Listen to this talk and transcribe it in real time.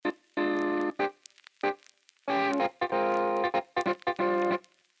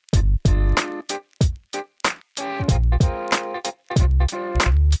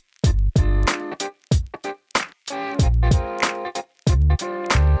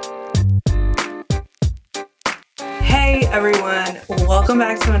everyone. Welcome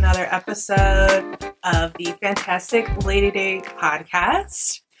back to another episode of the Fantastic Lady Day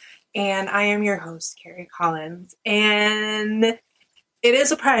podcast. And I am your host, Carrie Collins. And it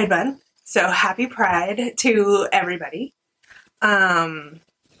is a Pride Month, so happy Pride to everybody. We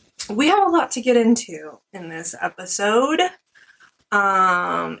have a lot to get into in this episode. It's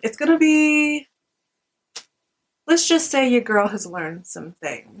going to be, let's just say your girl has learned some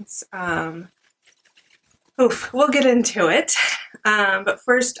things. We'll get into it. But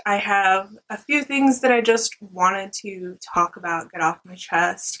first, I have a few things that I just wanted to talk about, get off my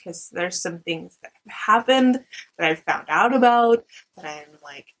chest, because there's some things that have happened that I've found out about that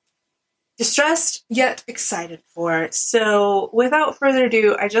I'm distressed yet excited for. So without further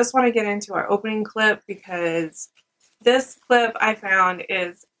ado, I just want to get into our opening clip because this clip I found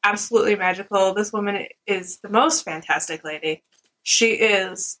is absolutely magical. This woman is the most fantastic lady. She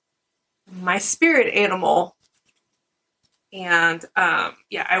is my spirit animal. And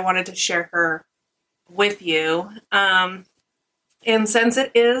I wanted to share her with you. And since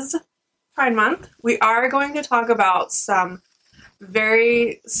it is Pride Month, we are going to talk about some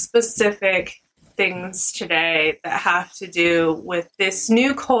very specific things today that have to do with this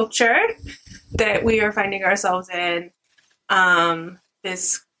new culture that we are finding ourselves in,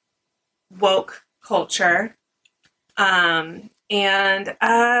 this woke culture.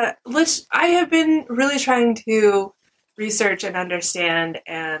 Which I have been really trying to research and understand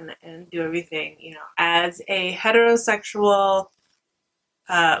and do everything, as a heterosexual,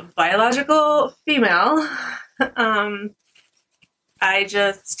 biological female. I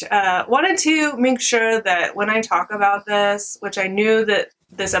just wanted to make sure that when I talk about this, which I knew that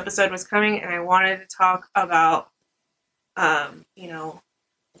this episode was coming, and I wanted to talk about,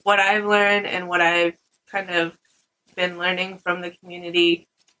 what I've learned and what I've kind of been learning from the community.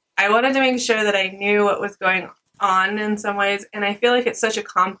 I wanted to make sure that I knew what was going on in some ways, and I feel like it's such a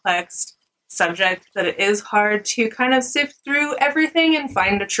complex subject that it is hard to kind of sift through everything and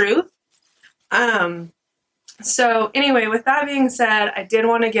find the truth. So anyway, with that being said, I did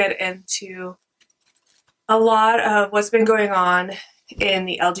want to get into a lot of what's been going on in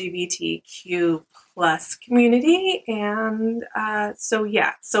the LGBTQ plus community, and so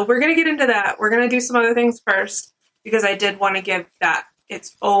we're going to get into that. We're going to do some other things first, because I did want to give that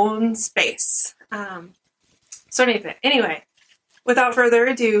its own space. So anyway, without further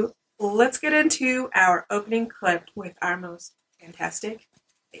ado, let's get into our opening clip with our most fantastic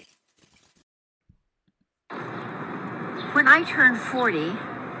lady. When I turned 40,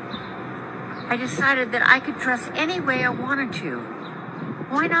 I decided that I could dress any way I wanted to.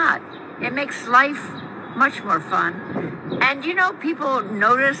 Why not? It makes life much more fun. And people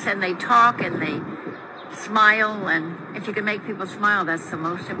notice and they talk and they smile, and if you can make people smile, that's the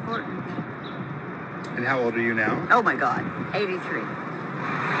most important. And how old are you now? Oh my God, 83.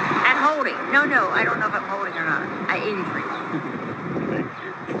 And holding. No, I don't know if I'm holding or not. I'm 83.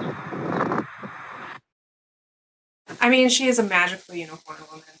 I mean, she is a magical unicorn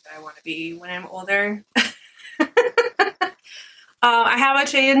woman that I want to be when I'm older. I have a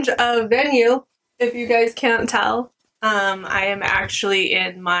change of venue, if you guys can't tell. I am actually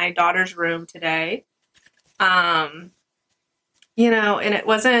in my daughter's room today. And it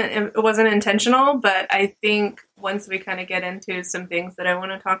wasn't intentional, but I think once we kind of get into some things that I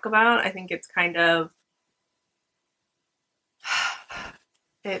want to talk about, I think it's kind of,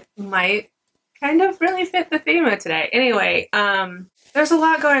 it might kind of really fit the theme of today. Anyway, there's a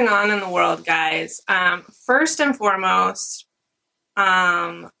lot going on in the world, guys. First and foremost,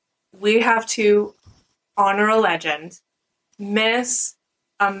 we have to honor a legend. Miss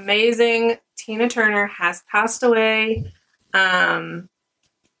Amazing Tina Turner has passed away. And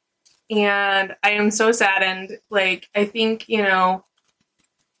I am so saddened. I think,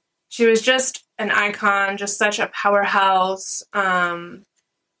 she was just an icon, just such a powerhouse, and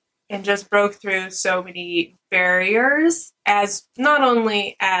just broke through so many barriers as not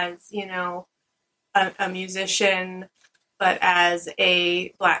only as, a musician, but as a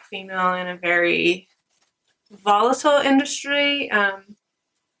Black female in a very volatile industry.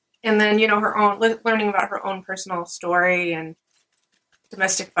 And then, her own, learning about her own personal story and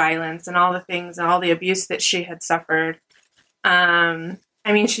domestic violence and all the things and all the abuse that she had suffered.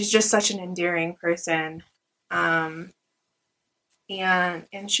 She's just such an endearing person. And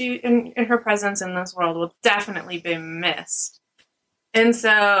she, in her presence in this world will definitely be missed. And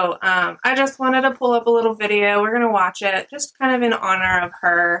so, I just wanted to pull up a little video. We're going to watch it just kind of in honor of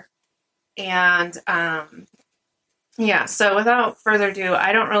her. And, so without further ado,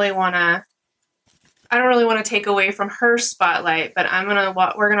 I don't really want to take away from her spotlight, but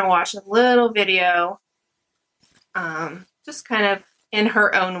we're going to watch a little video just kind of in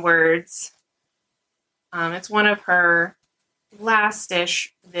her own words. It's one of her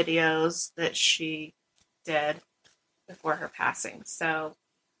last-ish videos that she did before her passing. So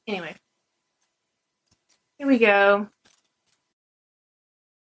anyway, here we go.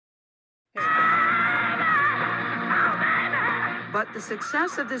 But the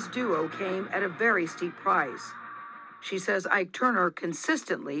success of this duo came at a very steep price. She says Ike Turner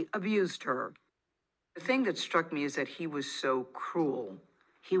consistently abused her. The thing that struck me is that he was so cruel.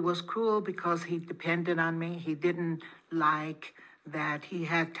 He was cruel because he depended on me. He didn't like that he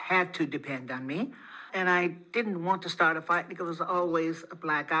had to depend on me. And I didn't want to start a fight because there was always a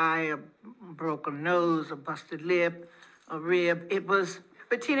black eye, a broken nose, a busted lip, a rib. It was...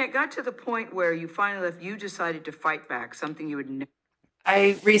 But Tina, it got to the point where you finally left, you decided to fight back, something you would never.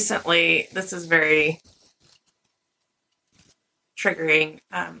 This is very triggering.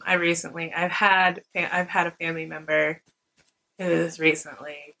 I've had a family member who's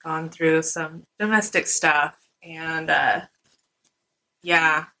recently gone through some domestic stuff, and I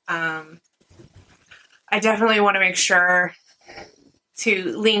definitely want to make sure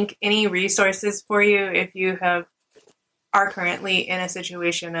to link any resources for you if you are currently in a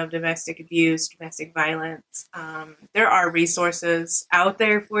situation of domestic abuse, domestic violence. There are resources out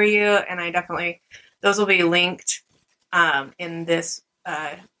there for you, and those will be linked in this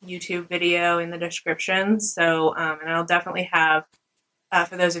YouTube video in the description. So, and I'll definitely have,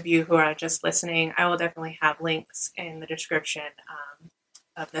 for those of you who are just listening, I will definitely have links in the description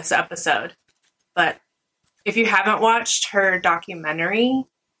of this episode. But if you haven't watched her documentary,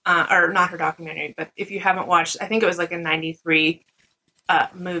 or not her documentary, but if you haven't watched, I think it was like a 93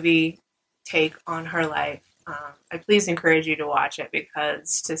 movie take on her life. I please encourage you to watch it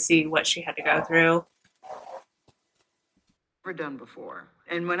because to see what she had to go through. Never done before.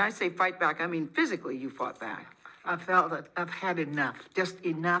 And when I say fight back, I mean physically you fought back. I felt that I've had enough, just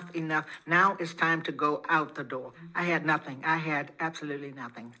enough. Now it's time to go out the door. I had nothing. I had absolutely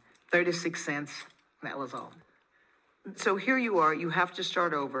nothing. 36 cents, that was all. So here you are, you have to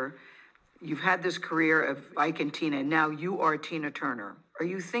start over. You've had this career of Ike and Tina, and now you are Tina Turner. Are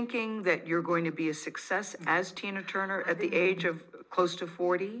you thinking that you're going to be a success as Tina Turner at the age of close to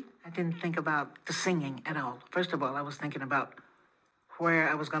 40? I didn't think about the singing at all. First of all, I was thinking about where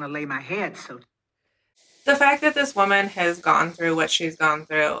I was going to lay my head. So the fact that this woman has gone through what she's gone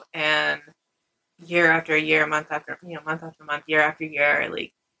through, and year after year, month after month, year after year,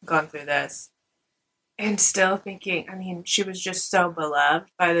 like gone through this, and still thinking, I mean, she was just so beloved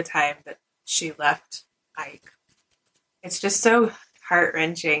by the time that she left Ike. It's just so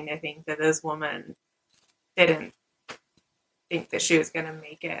heart-wrenching to think that this woman didn't think that she was going to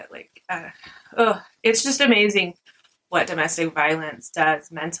make it. It's just amazing what domestic violence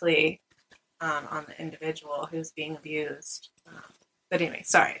does mentally on the individual who's being abused. But anyway,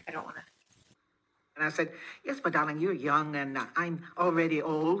 sorry, I don't want to. And I said, yes, but darling, you're young and I'm already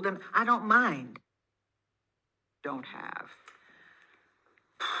old and I don't mind. Don't have.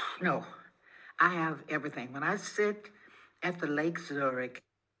 No, I have everything. When I sit at the Lake Zurich,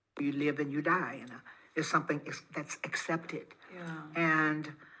 you live and you die, and it's something that's accepted. Yeah.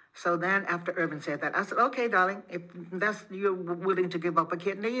 And so then after Irvin said that, I said, okay, darling, if you're willing to give up a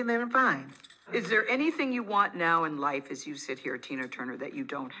kidney, then fine. Is there anything you want now in life as you sit here, Tina Turner, that you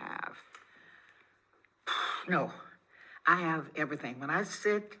don't have? No, I have everything. When I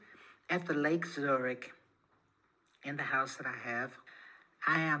sit at the Lake Zurich, in the house that I have,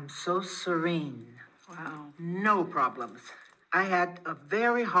 I am so serene. Wow. No problems. I had a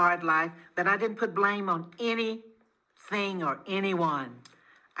very hard life that I didn't put blame on anything or anyone.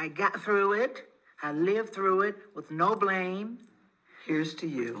 I got through it. I lived through it with no blame. Here's to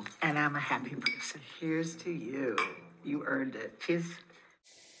you. And I'm a happy person. Here's to you. You earned it. Cheers.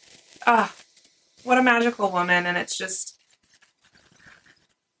 What a magical woman, and it's just...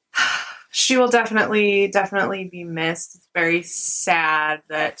 She will definitely be missed. It's very sad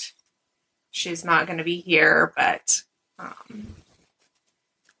that she's not going to be here, but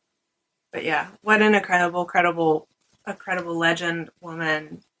yeah, what an incredible legend,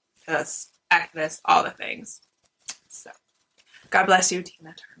 woman, just activist, all the things. So, God bless you,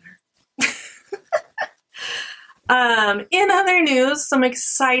 Tina Turner. In other news, some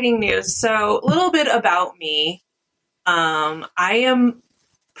exciting news. So, a little bit about me. I am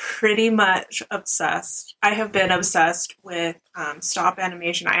pretty much obsessed. I have been obsessed with stop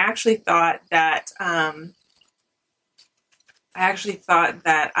animation. I actually thought that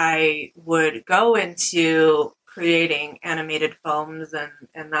I would go into creating animated films,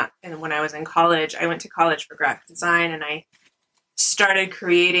 and when I was in college, I went to college for graphic design, and I started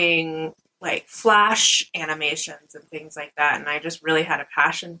creating like flash animations and things like that. And I just really had a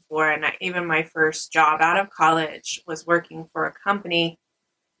passion for it. And even my first job out of college was working for a company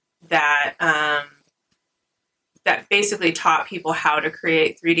that that basically taught people how to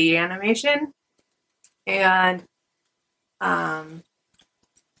create 3D animation. And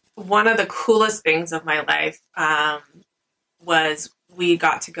one of the coolest things of my life was we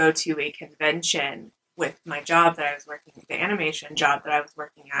got to go to a convention with my job that I was working, the animation job that I was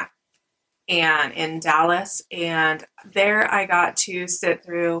working at, and in Dallas. And there I got to sit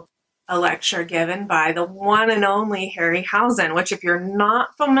through a lecture given by the one and only Harryhausen, which if you're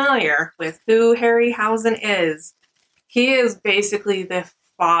not familiar with who Harryhausen is, he is basically the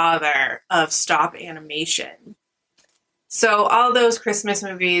father of stop animation. So all those Christmas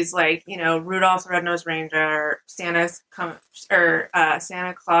movies, like, you know, Rudolph the Red-Nosed Reindeer, Santa Claus,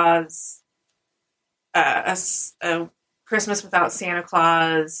 a Christmas Without Santa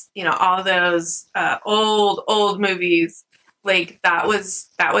Claus, you know, all those old movies, like that was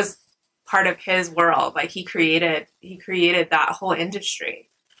part of his world. Like he created that whole industry.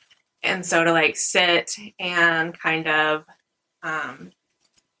 And so to like sit and kind of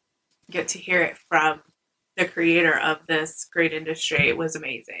get to hear it from the creator of this great industry was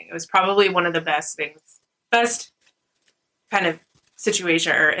amazing. It was probably one of the best kind of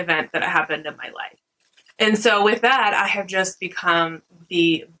situation or event that happened in my life. And so with that, I have just become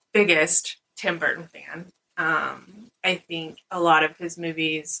the biggest Tim Burton fan. I think a lot of his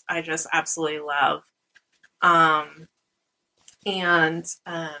movies I just absolutely love. And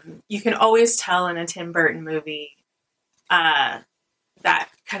you can always tell in a Tim Burton movie that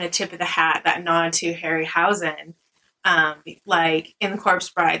kind of tip of the hat, that nod to Harryhausen. Like in The Corpse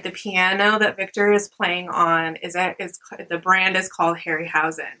Bride, the piano that Victor is playing on is the brand is called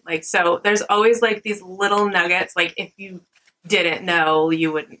Harryhausen. Like, so there's always like these little nuggets. Like if you didn't know,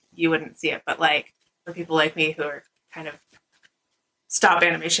 you wouldn't see it. But like for people like me who are kind of stop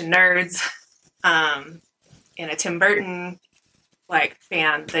animation nerds, and a Tim Burton like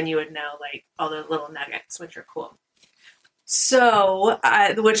fan, then you would know like all the little nuggets, which are cool. So,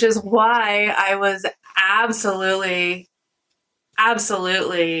 which is why I was absolutely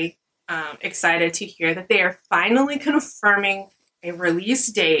excited to hear that they are finally confirming a release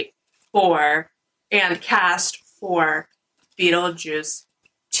date for and cast for Beetlejuice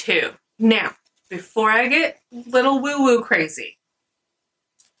 2. Now, before I get little woo-woo crazy,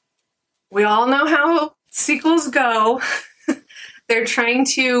 we all know how sequels go. They're trying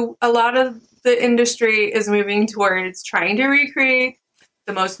to, a lot of the industry is moving towards trying to recreate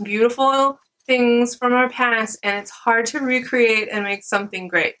the most beautiful things from our past, and it's hard to recreate and make something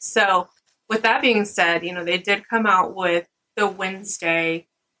great. So with that being said, you know, they did come out with the Wednesday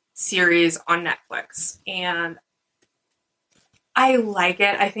series on Netflix, and I like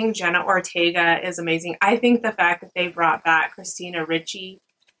it. I think Jenna Ortega is amazing. I think the fact that they brought back Christina Ricci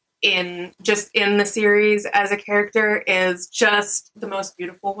in the series as a character is just the most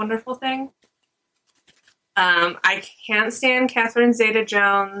beautiful, wonderful thing. I can't stand Catherine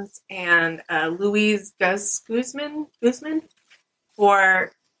Zeta-Jones and Louise Guzman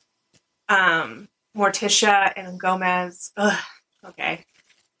for Morticia and Gomez. Ugh, okay.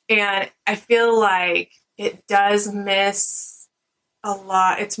 And I feel like it does miss a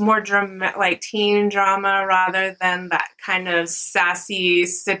lot. It's more like teen drama rather than that kind of sassy,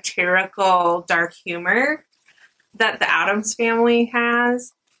 satirical, dark humor that the Addams Family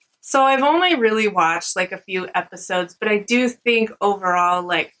has. So I've only really watched like a few episodes, but I do think overall,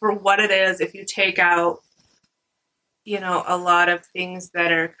 like for what it is, if you take out, you know, a lot of things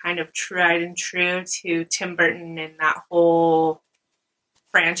that are kind of tried and true to Tim Burton and that whole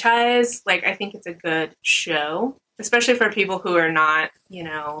franchise, like I think it's a good show, especially for people who are not, you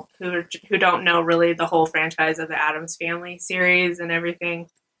know, who don't know really the whole franchise of the Addams Family series and everything.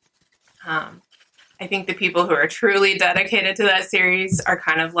 I think the people who are truly dedicated to that series are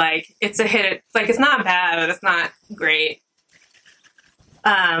kind of like, it's a hit. It's like, it's not bad, but it's not great.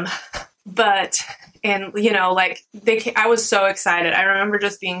 But, and you know, like I was so excited. I remember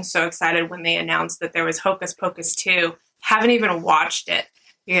just being so excited when they announced that there was Hocus Pocus 2. Haven't even watched it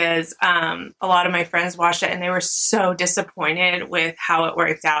because a lot of my friends watched it and they were so disappointed with how it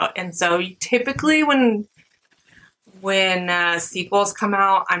worked out. And so typically when sequels come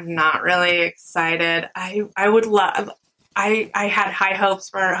out, I'm not really excited. I had high hopes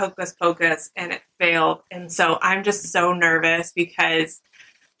for Hocus Pocus and it failed. And so I'm just so nervous because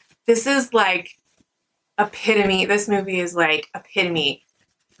this is like epitome. This movie is like epitome.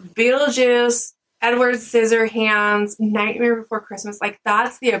 Beetlejuice, Edward Scissorhands, Nightmare Before Christmas. Like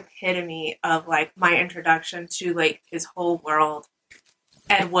that's the epitome of like my introduction to like his whole world.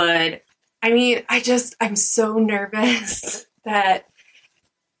 Ed Wood, I mean, I'm so nervous that,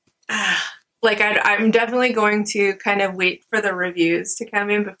 I'm definitely going to kind of wait for the reviews to come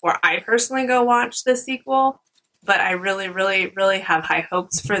in before I personally go watch the sequel. But I really, really, really have high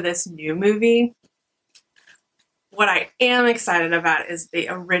hopes for this new movie. What I am excited about is the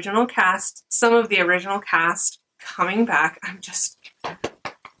original cast, some of the original cast coming back.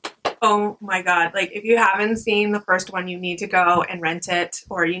 Oh my God. Like, if you haven't seen the first one, you need to go and rent it,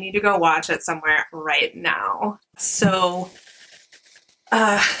 or you need to go watch it somewhere right now. So,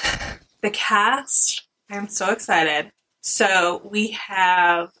 the cast, I'm so excited. So we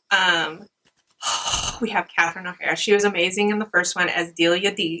have Catherine O'Hara. She was amazing in the first one as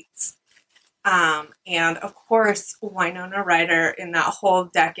Delia Deetz. And of course, Winona Ryder in that whole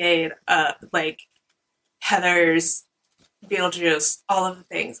decade, Heathers, Beetlejuice, all of the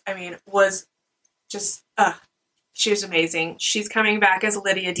things. I mean, was just, she was amazing. She's coming back as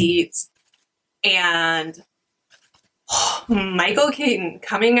Lydia Deetz. And Michael Keaton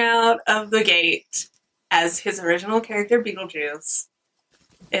coming out of the gate as his original character, Beetlejuice,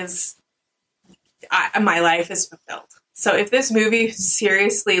 my life is fulfilled. So if this movie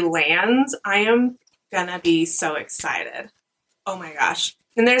seriously lands, I am gonna be so excited. Oh my gosh.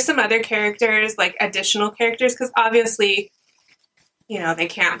 And there's some other characters, like additional characters, because obviously, they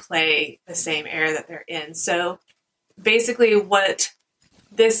can't play the same era that they're in. So basically where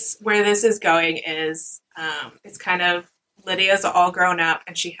this is going is, it's kind of Lydia's all grown up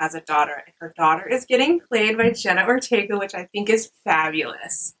and she has a daughter. And her daughter is getting played by Jenna Ortega, which I think is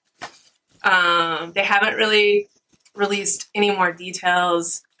fabulous. They haven't really released any more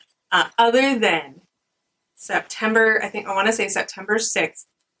details other than September 6th.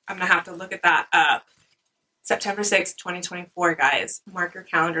 I'm going to have to look at that up. September 6th, 2024, guys. Mark your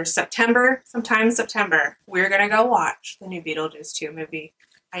calendars. Sometime September, we're going to go watch the new Beetlejuice 2 movie.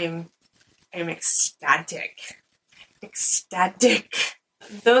 I am ecstatic.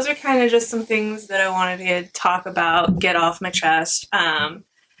 Those are kind of just some things that I wanted to talk about, get off my chest.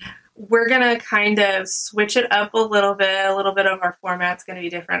 We're going to kind of switch it up a little bit. A little bit of our format's going to be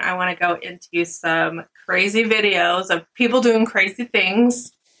different. I want to go into some crazy videos of people doing crazy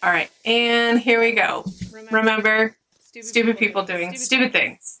things. All right, and here we go. Remember stupid people doing stupid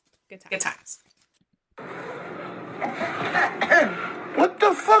things. Good times. What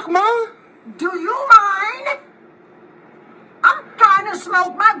the fuck, Ma? Do you mind? I'm trying to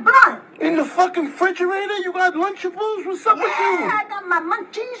smoke my blunt. In the fucking refrigerator? You got Lunchables? What's up with you? I got my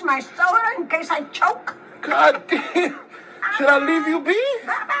munchies, my soda, in case I choke. God damn. Should I leave you be?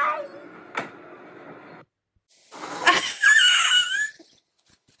 Bye-bye.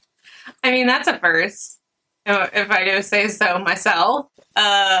 I mean, that's a first, if I do say so myself.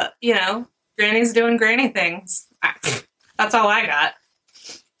 Granny's doing granny things. That's all I got.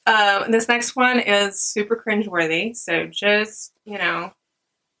 This next one is super cringeworthy. So just,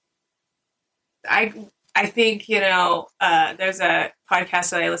 I think, there's a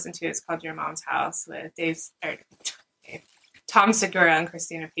podcast that I listen to. It's called Your Mom's House with Tom Segura and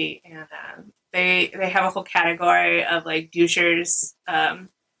Christina Pete. And they have a whole category of like douchers,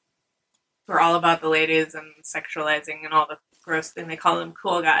 who are all about the ladies and sexualizing and all the gross thing. They call them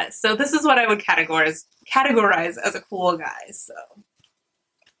cool guys. So this is what I would categorize as a cool guy. So.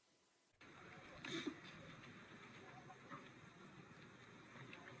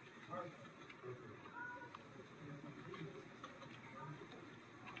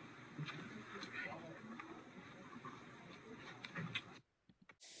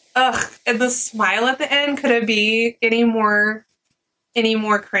 Ugh, and the smile at the end, could it be any more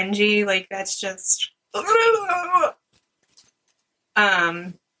cringy? Like, that's just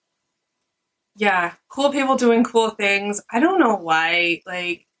yeah, cool people doing cool things. I don't know why,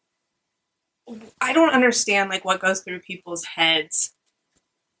 like, I don't understand, like, what goes through people's heads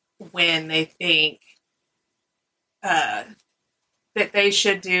when they think that they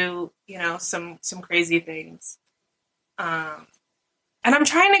should do, some crazy things. And I'm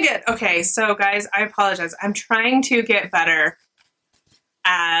trying to okay, so guys, I apologize. I'm trying to get better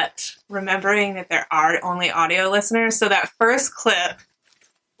at remembering that there are only audio listeners. So that first clip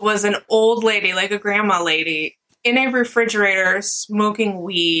was an old lady, like a grandma lady, in a refrigerator smoking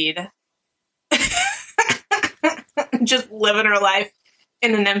weed. Just living her life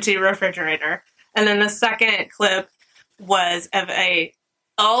in an empty refrigerator. And then the second clip was of a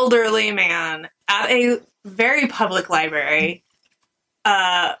elderly man at a very public library,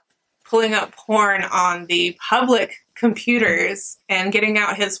 pulling up porn on the public computers and getting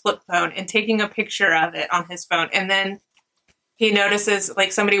out his flip phone and taking a picture of it on his phone. And then he notices,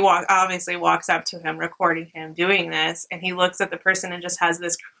 like, somebody obviously walks up to him, recording him doing this, and he looks at the person and just has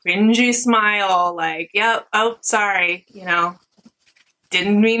this cringy smile, like, yep, oh, sorry,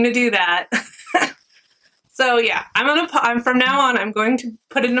 didn't mean to do that. So, yeah, I'm from now on, I'm going to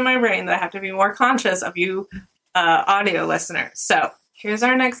put into my brain that I have to be more conscious of you audio listeners. So, here's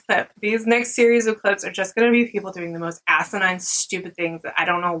our next clip. These next series of clips are just going to be people doing the most asinine, stupid things that I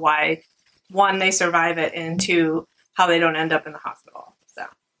don't know why, one, they survive it, and two, how they don't end up in the hospital. So.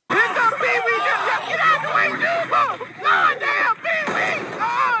 Here come Pee-wee. Get out the way, Jumbo. Lord damn, Pee-wee.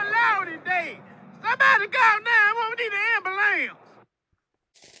 Oh, Lordy day. Somebody call 911. We need an ambulance.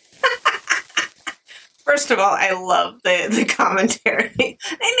 First of all, I love the commentary. They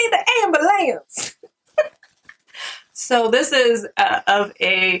need an ambulance. So this is of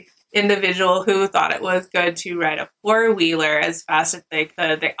a individual who thought it was good to ride a four-wheeler as fast as they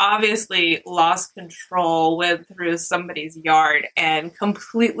could. They obviously lost control, went through somebody's yard, and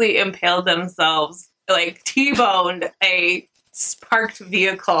completely impaled themselves, like T-boned a parked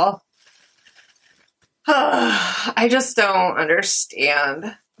vehicle. I just don't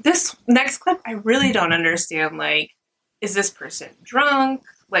understand. This next clip, I really don't understand. Like, is this person drunk?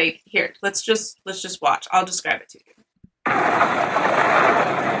 Like, here, let's just watch. I'll describe it to you.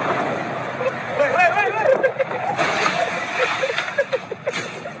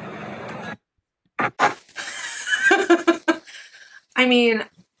 I mean,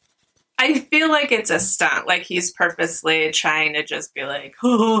 I feel like it's a stunt. Like, he's purposely trying to just be like,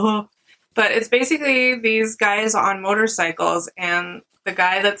 oh. But it's basically these guys on motorcycles, and the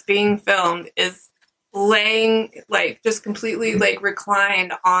guy that's being filmed is laying, like, just completely, like,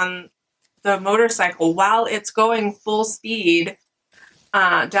 reclined on the motorcycle while it's going full speed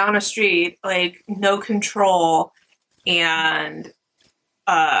down a street, like, no control, and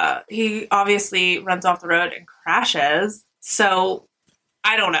he obviously runs off the road and crashes. So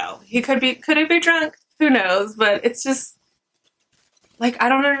I don't know. Could he be drunk? Who knows? But it's just like, I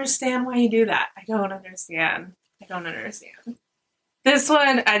don't understand why you do that. I don't understand. This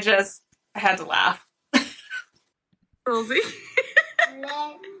one, I had to laugh. Rosie. Let it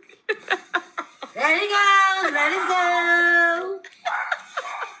go. Let it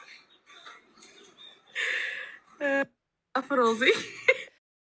go. Rosie.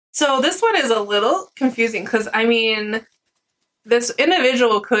 So this one is a little confusing because, I mean, this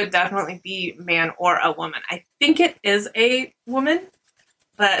individual could definitely be man or a woman. I think it is a woman,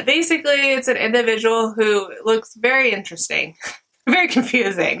 but basically it's an individual who looks very interesting, very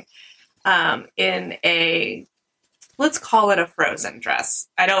confusing, in a, let's call it a Frozen dress.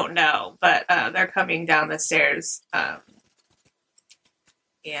 I don't know, but they're coming down the stairs.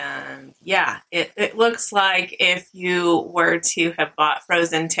 And yeah, it looks like if you were to have bought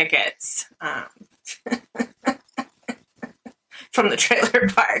Frozen tickets from the trailer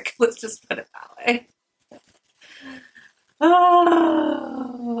park. Let's just put it that way.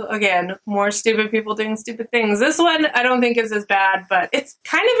 Oh, again, more stupid people doing stupid things. This one I don't think is as bad, but it's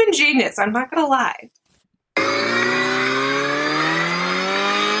kind of ingenious. I'm not going to lie.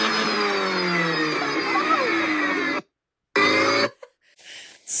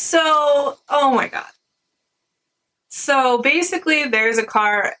 So, oh my God. So basically there's a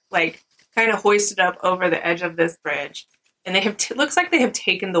car, like, kind of hoisted up over the edge of this bridge, and they have, looks like they have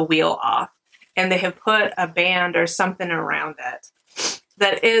taken the wheel off, and they have put a band or something around it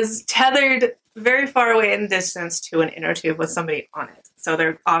that is tethered very far away in distance to an inner tube with somebody on it. So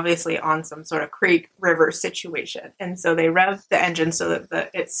they're obviously on some sort of creek river situation. And so they rev the engine so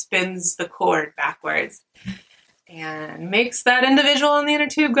that it spins the cord backwards and makes that individual in the inner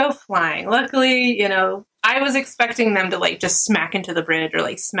tube go flying. Luckily, I was expecting them to, like, just smack into the bridge or,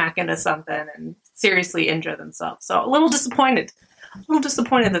 like, smack into something and seriously injure themselves. So a little disappointed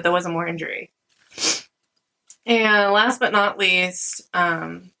that there wasn't more injury. And last but not least,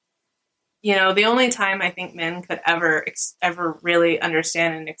 the only time I think men could ever really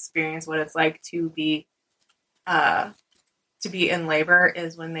understand and experience what it's like to be in labor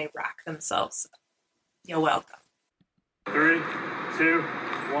is when they rock themselves. You're welcome. 3, 2,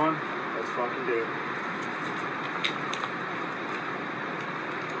 1, let's fucking do it.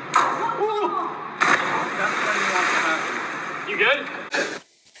 You good?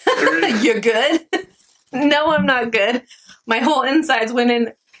 You good? No, I'm not good. My whole insides went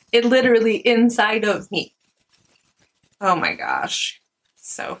in, it literally inside of me. Oh my gosh.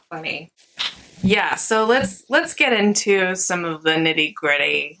 So funny. Yeah, so let's get into some of the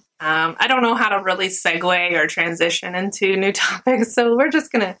nitty-gritty. I don't know how to really segue or transition into new topics, so we're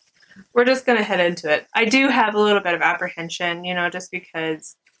just gonna head into it. I do have a little bit of apprehension, just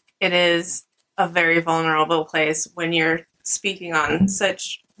because it is a very vulnerable place when you're speaking on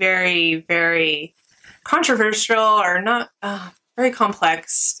such very, very controversial or not very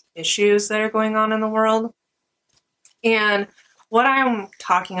complex issues that are going on in the world. And what I'm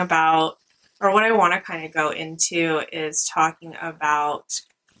talking about, or what I want to kind of go into, is talking about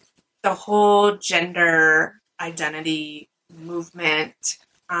the whole gender identity movement.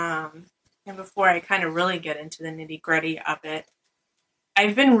 And before I kind of really get into the nitty-gritty of it,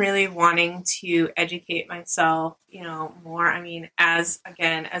 I've been really wanting to educate myself, more. I mean, as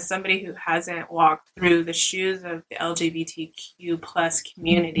somebody who hasn't walked through the shoes of the LGBTQ plus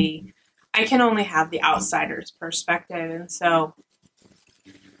community, I can only have the outsider's perspective. And so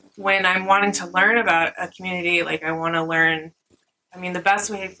when I'm wanting to learn about a community, like I want to learn, the best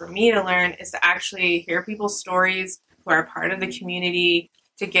way for me to learn is to actually hear people's stories who are part of the community,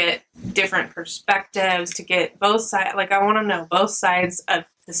 to get different perspectives, to get both sides. Like, I want to know both sides of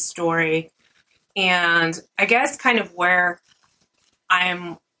the story. And I guess kind of where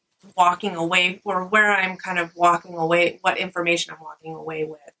I'm walking away, or where I'm kind of walking away, what information I'm walking away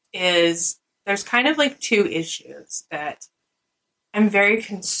with, is there's kind of like two issues that I'm very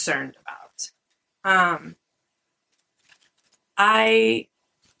concerned about. I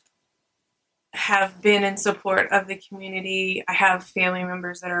have been in support of the community. I have family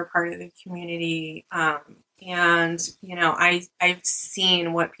members that are a part of the community. And, I've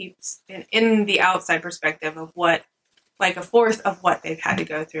seen what people, in the outside perspective of what, like a fourth of what they've had to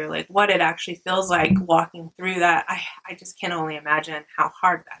go through, like what it actually feels like walking through that. I just can only imagine how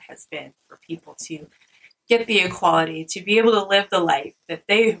hard that has been for people to get the equality, to be able to live the life that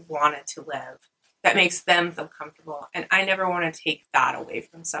they wanted to live, that makes them feel comfortable. And I never want to take that away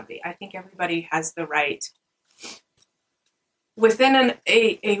from somebody. I think everybody has the right, within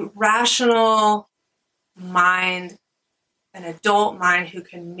a rational mind, an adult mind who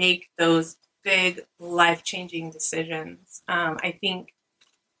can make those big life-changing decisions. I think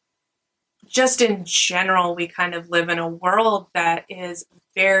just in general, we kind of live in a world that is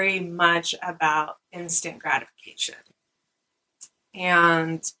very much about instant gratification.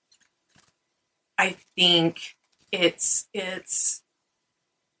 And I think it's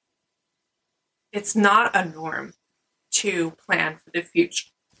not a norm to plan for the future.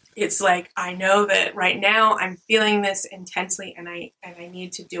 It's like, I know that right now I'm feeling this intensely, and I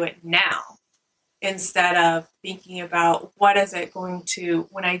need to do it now, instead of thinking about what is it going to,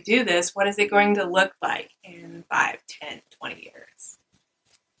 when I do this, what is it going to look like in 5, 10, 20 years?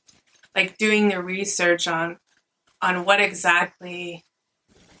 Like doing the research on what exactly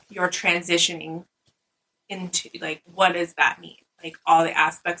you're transitioning into, like, what does that mean? Like all the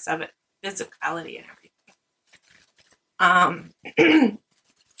aspects of it, physicality and everything.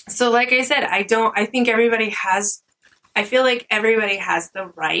 So like I said, I feel like everybody has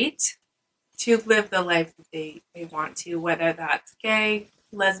the right to live the life that they want to, whether that's gay,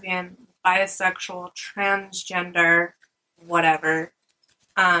 lesbian, bisexual, transgender, whatever.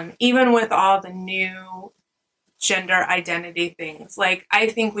 Even with all the new gender identity things, like I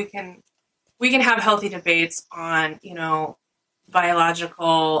think we can have healthy debates on,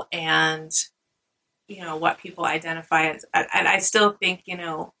 biological and, what people identify as. And I still think,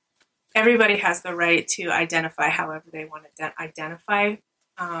 everybody has the right to identify however they want to identify.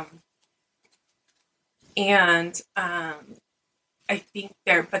 I think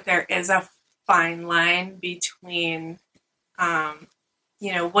there is a fine line between,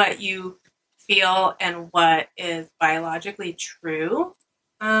 what you feel and what is biologically true.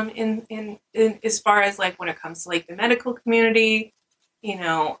 In as far as like when it comes to like the medical community,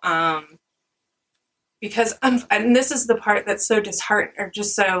 because and this is the part that's so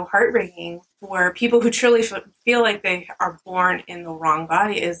so heartbreaking for people who truly feel like they are born in the wrong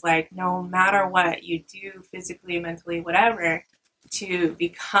body, is like, no matter what you do physically, mentally, whatever, to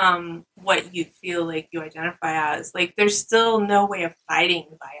become what you feel like you identify as, like there's still no way of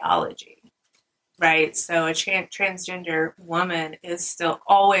fighting biology, right? So a transgender woman is still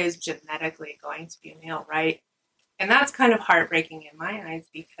always genetically going to be a male, right? And that's kind of heartbreaking in my eyes,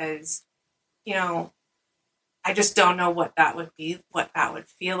 because, I just don't know what that would be, what that would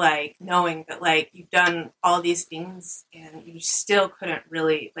feel like, knowing that like you've done all these things and you still couldn't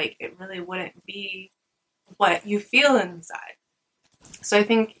really, like, it really wouldn't be what you feel inside. So I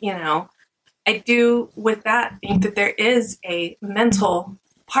think, I do with that think that there is a mental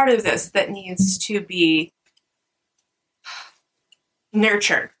part of this that needs to be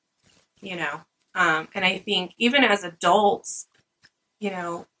nurtured, and I think even as adults,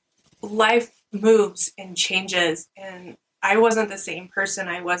 life moves and changes, and I wasn't the same person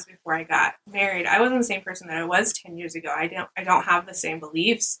I was before I got married. I wasn't the same person that I was 10 years ago. I don't have the same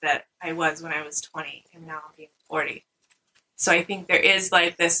beliefs that I was when I was 20 and now I'm being 40. So I think there is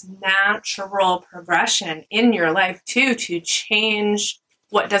like this natural progression in your life too, to change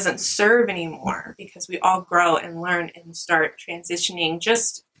what doesn't serve anymore, because we all grow and learn and start transitioning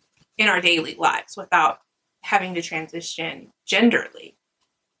just in our daily lives without having to transition genderly.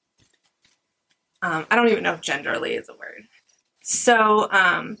 I don't even know if genderly is a word. So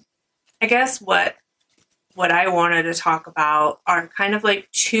I guess what I wanted to talk about are kind of like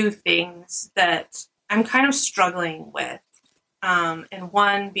two things that I'm kind of struggling with. And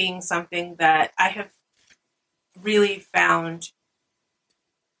one being something that I have really found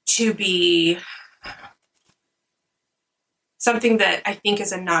to be something that I think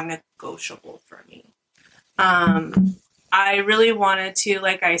is a non-negotiable for me. I really wanted to,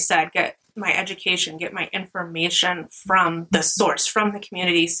 like I said, get my education, get my information from the source, from the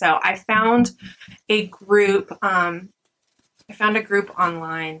community. So I found a group, online,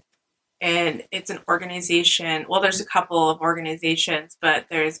 and it's an organization. Well, there's a couple of organizations, but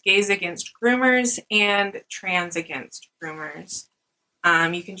there's Gays Against Groomers and Trans Against Groomers.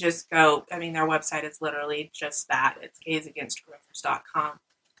 You can just go, I mean, their website is literally just that. It's gaysagainstgroomers.com.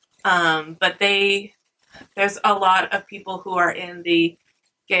 But there's a lot of people who are in the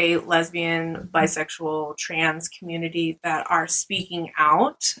gay, lesbian, bisexual, trans community that are speaking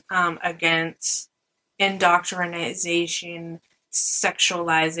out against indoctrination,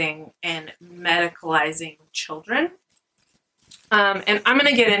 sexualizing, and medicalizing children. And I'm going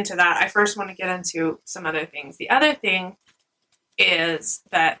to get into that. I first want to get into some other things. The other thing is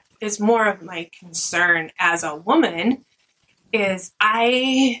more of my concern as a woman is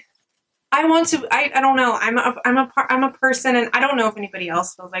I don't know. I'm a person, and I don't know if anybody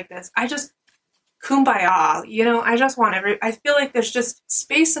else feels like this. I just kumbaya, I just want I feel like there's just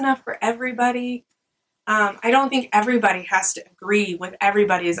space enough for everybody. I don't think everybody has to agree with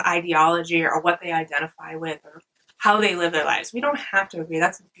everybody's ideology or what they identify with or how they live their lives. We don't have to agree.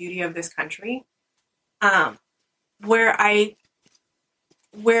 That's the beauty of this country. Where I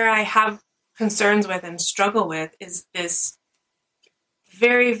have concerns with and struggle with is this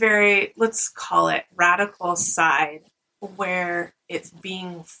very, very, let's call it radical side, where it's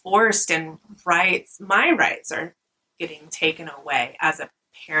being forced and my rights are getting taken away as a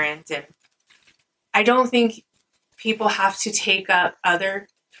parent. And I don't think people have to take up other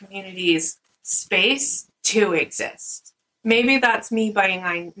communities' space to exist. Maybe that's me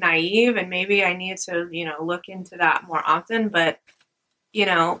being naive, and maybe I need to, look into that more often. But,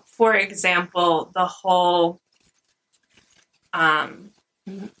 for example, the whole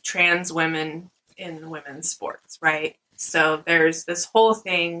trans women in women's sports, right? So there's this whole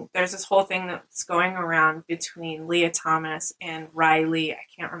thing that's going around between Leah Thomas and Riley. I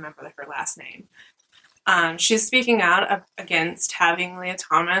can't remember her last name. She's speaking out against having Leah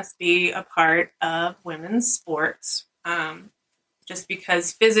Thomas be a part of women's sports, just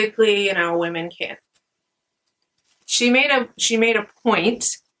because physically, women can't. She made a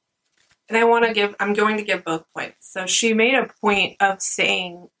point, and I'm going to give both points. So she made a point of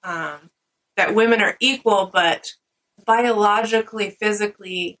saying that women are equal, but biologically,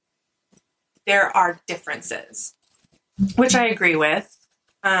 physically, there are differences, which I agree with.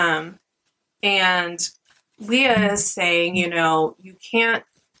 And Leah is saying, you can't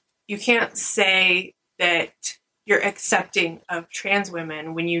say that you're accepting of trans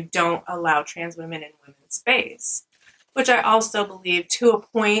women when you don't allow trans women in women's space, which I also believe to a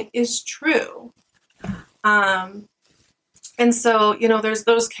point is true. And so, there's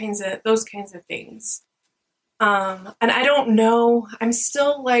those kinds of things. And I don't know, I'm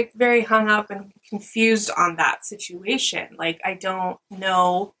still like very hung up and confused on that situation. Like, I don't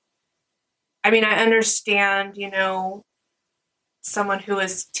know. I mean, I understand, someone who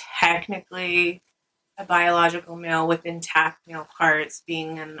is technically a biological male with intact male parts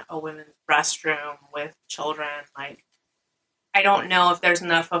being in a women's restroom with children. Like, I don't know if there's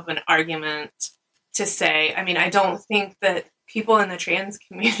enough of an argument to say, I don't think that people in the trans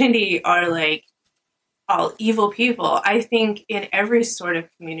community are like all evil people. I think in every sort of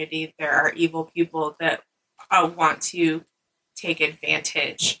community, there are evil people that want to take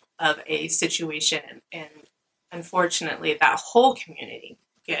advantage of a situation, and unfortunately that whole community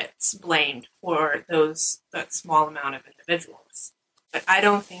gets blamed for that small amount of individuals. But I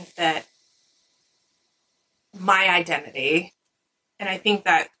don't think that my identity, and I think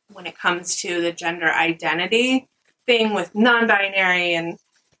that when it comes to the gender identity thing with non-binary and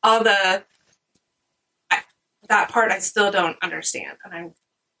all that part, I still don't understand, and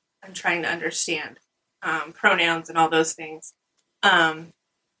I'm trying to understand pronouns and all those things.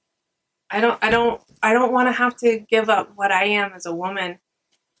 I don't want to have to give up what I am as a woman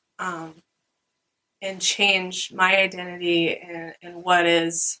and change my identity and what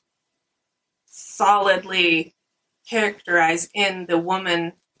is solidly characterized in the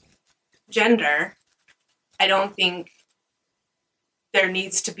woman gender, I don't think there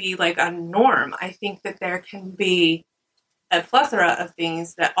needs to be like a norm. I think that there can be a plethora of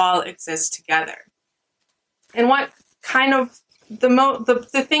things that all exist together. And what kind of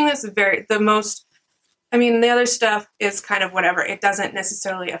the thing that's the most, I mean, the other stuff is kind of whatever. It doesn't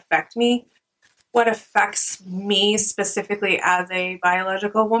necessarily affect me. What affects me specifically as a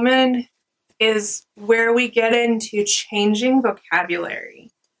biological woman is where we get into changing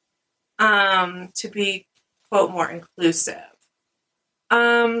vocabulary to be, quote, more inclusive.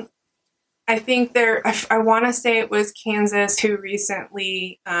 I think I want to say it was Kansas who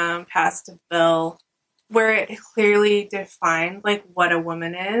recently passed a bill where it clearly defined like what a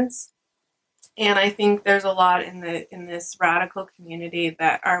woman is. And I think there's a lot in this radical community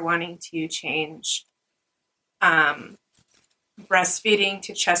that are wanting to change breastfeeding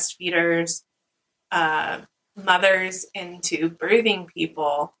to chest feeders, mothers into birthing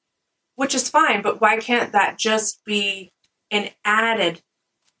people, which is fine, but why can't that just be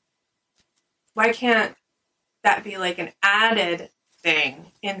why can't that be like an added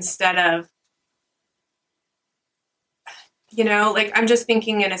thing instead of, you know, like I'm just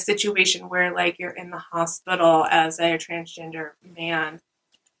thinking in a situation where like you're in the hospital as a transgender man,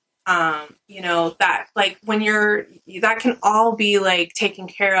 you know, that like when that can all be like taken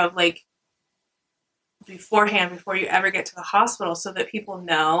care of like beforehand before you ever get to the hospital so that people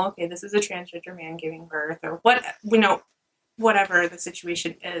know, okay, this is a transgender man giving birth or what, you know, whatever the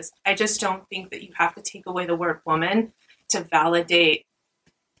situation is. I just don't think that you have to take away the word woman to validate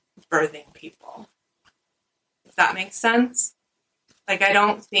birthing people. If that makes sense. Like, I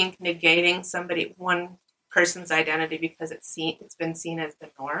don't think negating one person's identity because it's been seen as the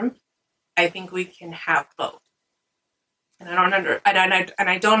norm. I think we can have both. And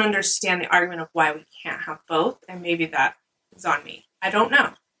I don't understand the argument of why we can't have both. And maybe that is on me. I don't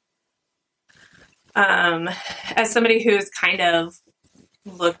know. As somebody who's kind of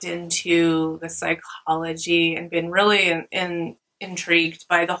looked into the psychology and been really intrigued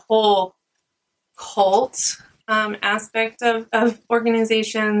by the whole cult aspect of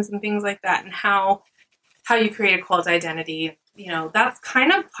organizations and things like that, and how you create a cult identity, you know, that's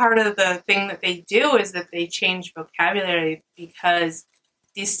kind of part of the thing that they do is that they change vocabulary because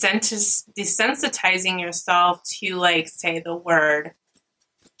desensitizing yourself to like say the word,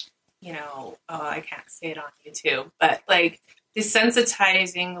 you know, oh, I can't say it on YouTube, but like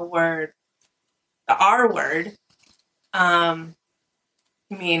desensitizing the R word,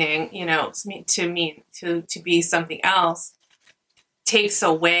 meaning, you know, to be something else, takes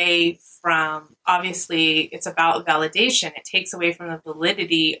away from, obviously it's about validation. It takes away from the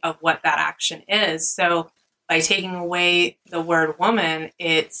validity of what that action is. So by taking away the word woman,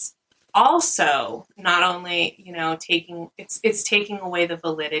 it's also not only, you know, it's taking away the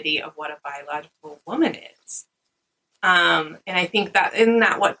validity of what a biological woman is. And I think that isn't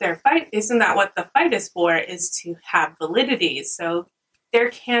that what the fight is for, is to have validity. So I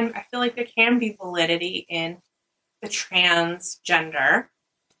feel like there can be validity in the transgender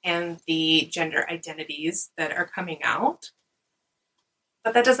and the gender identities that are coming out.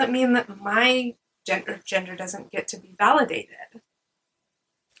 But that doesn't mean that my gender doesn't get to be validated.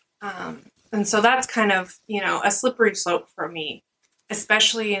 And so that's kind of, you know, a slippery slope for me,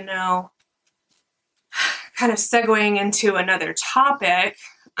 especially, you know, kind of segueing into another topic.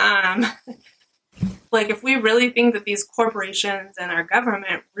 Like if we really think that these corporations and our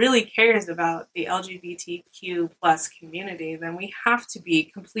government really cares about the LGBTQ plus community, then we have to be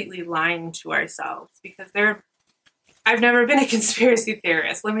completely lying to ourselves because I've never been a conspiracy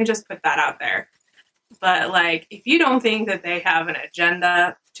theorist. Let me just put that out there. But like, if you don't think that they have an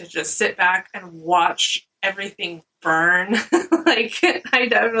agenda to just sit back and watch everything burn, like I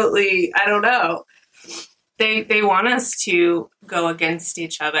don't know. They want us to go against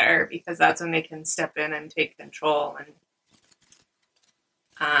each other because that's when they can step in and take control.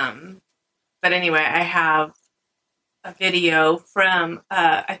 And but anyway, I have a video from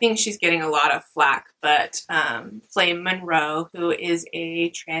I think she's getting a lot of flack, but Flame Monroe, who is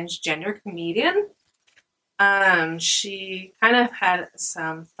a transgender comedian. She kind of had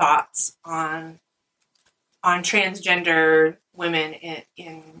some thoughts on transgender women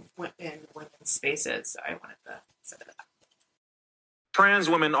in women's spaces. So I wanted to say that. Trans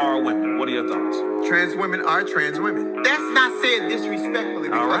women are women. What are your thoughts? Trans women are trans women. That's not said disrespectfully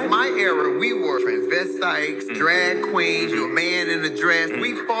because my era, we were transvestites, drag queens, you're a man in a dress.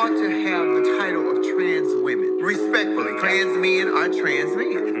 We fought to have the title of trans women. Respectfully, trans men are trans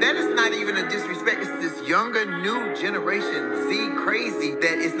men. That is not even a disrespect. It's this younger, new generation Z crazy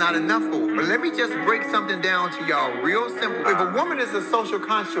that is not enough for. But let me just break something down to y'all real simple. If a woman is a social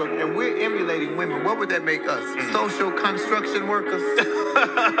construct and we're emulating women, what would that make us? Social construction workers?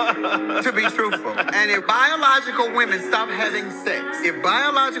 To be truthful. And if biological women stop having sex, if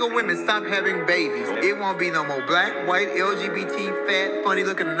biological women stop having babies, it won't be no more black, white, LGBT, fat, funny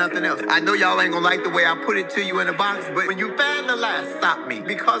looking, or nothing else. I know y'all ain't gonna like the way I put it to you in a box, but when you find the lie, stop me.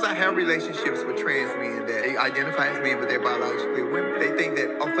 Because I have relationships with trans men that they identify as men, but they're biologically women. They think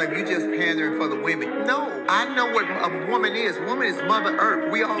that, oh, Flavor, you just pandering for the women. No, I know what a woman is. Woman is Mother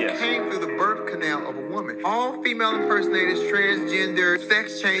Earth. We all came through the birth canal of a woman. All female impersonators, transgender,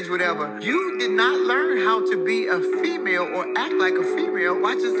 sex change, whatever. You did not learn how to be a female or act like a female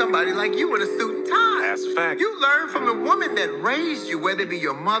watching somebody like you in a suit and tie. That's a fact. You learn from the woman that raised you, whether it be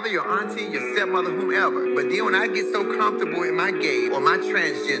your mother, your auntie, your stepmother, whomever. But then when I get so comfortable in my gay or my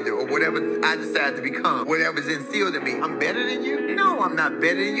transgender or whatever I decide to become, whatever's instilled in me, I'm better than you? No, I'm not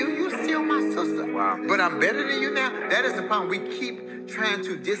better than you. You're still my sister. Wow. But I'm better than you now? That is the problem. We keep trying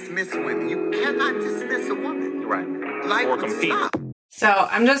to dismiss women. You cannot dismiss a woman. Right. Like, Or compete. stop. So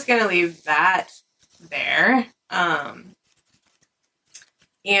I'm just going to leave that there.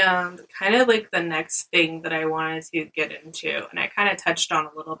 And kind of like the next thing that I wanted to get into, and I kind of touched on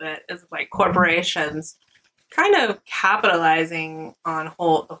a little bit, is like corporations kind of capitalizing on the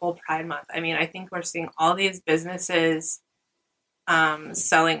whole Pride Month. I mean, I think we're seeing all these businesses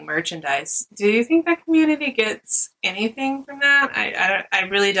selling merchandise. Do you think the community gets anything from that? I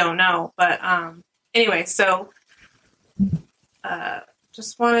really don't know. But anyway, so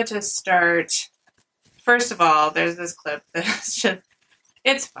just wanted to start. First of all, there's this clip that's just,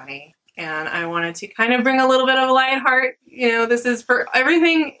 it's funny. And I wanted to kind of bring a little bit of a light heart. You know, this is for,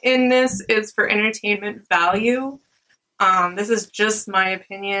 everything in this is for entertainment value. This is just my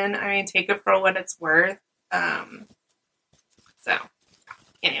opinion. I mean, take it for what it's worth. So,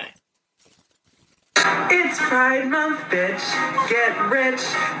 anyway. It's Pride Month, bitch. Get rich.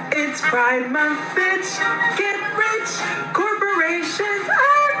 It's Pride Month, bitch. Get rich. Corporations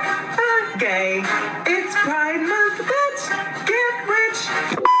are gay. It's Pride Month, bitch. Get rich.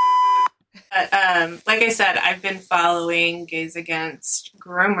 Like I said, I've been following Gays Against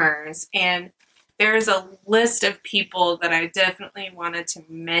Groomers, and there's a list of people that I definitely wanted to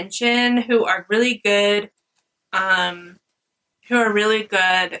mention who are really good,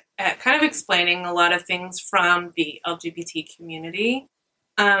 at kind of explaining a lot of things from the LGBT community.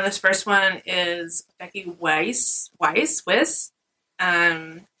 This first one is Becky Weiss,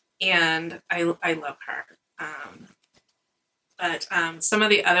 and I love her. But some of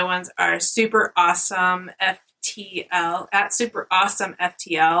the other ones are Super Awesome FTL, at Super Awesome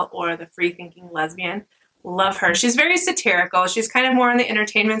FTL, or the Free Thinking Lesbian. Love her. She's very satirical. She's kind of more on the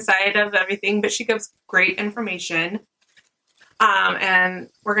entertainment side of everything, but she gives great information. And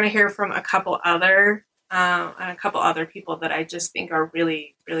we're going to hear from a couple other people that I just think are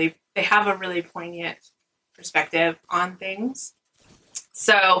really, really, they have a really poignant perspective on things.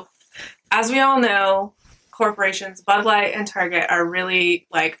 So, as we all know, corporations, Bud Light and Target, are really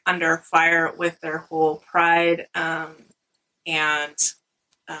like under fire with their whole Pride and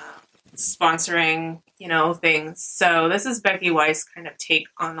sponsoring, things. So this is Becky Weiss kind of take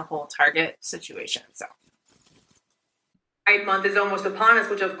on the whole Target situation. So Pride Month is almost upon us,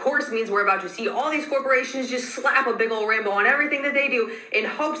 which of course means we're about to see all these corporations just slap a big old rainbow on everything that they do in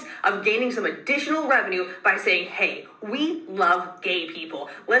hopes of gaining some additional revenue by saying, hey, we love gay people.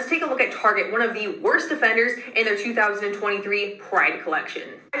 Let's take a look at Target, one of the worst offenders in their 2023 Pride collection.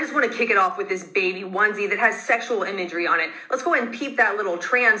 I just want to kick it off with this baby onesie that has sexual imagery on it. Let's go ahead and peep that little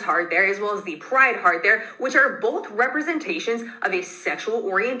trans heart there, as well as the pride heart there, which are both representations of a sexual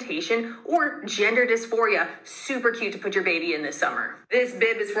orientation or gender dysphoria. Super cute to put your baby in this summer. This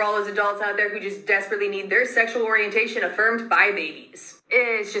bib is for all those adults out there who just desperately need their sexual orientation affirmed by babies.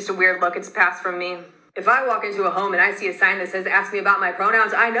 It's just a weird look. It's passed from me. If I walk into a home and I see a sign that says, ask me about my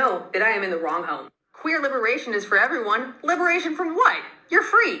pronouns, I know that I am in the wrong home. Queer liberation is for everyone. Liberation from what? You're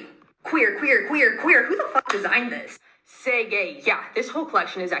free. Queer, queer, queer, queer. Who the fuck designed this? Say gay. Yeah, this whole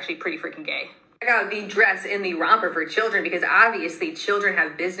collection is actually pretty freaking gay. Check out the dress in the romper for children, because obviously children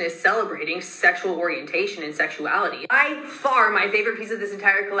have business celebrating sexual orientation and sexuality. By far, my favorite piece of this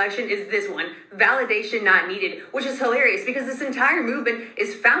entire collection is this one, Validation Not Needed, which is hilarious because this entire movement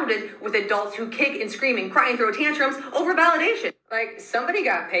is founded with adults who kick and scream and cry and throw tantrums over validation. Like, somebody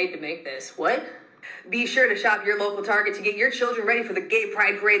got paid to make this. What? Be sure to shop your local Target to get your children ready for the Gay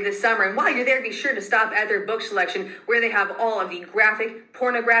Pride Parade this summer. And while you're there, be sure to stop at their book selection where they have all of the graphic,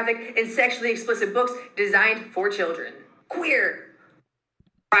 pornographic, and sexually explicit books designed for children. Queer.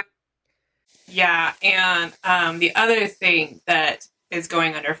 Yeah, and the other thing that is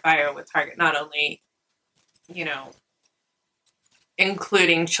going under fire with Target, not only,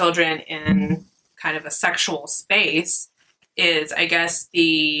 including children in kind of a sexual space, is, I guess,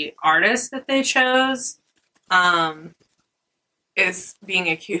 the artist that they chose is being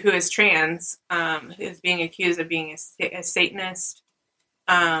accused, who is trans, is being accused of being a Satanist.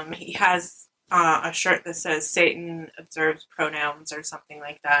 He has a shirt that says Satan observes pronouns or something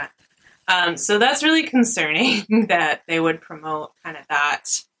like that. So that's really concerning that they would promote kind of that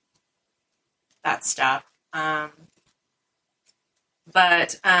stuff.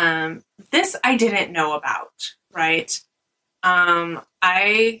 But this I didn't know about, right? The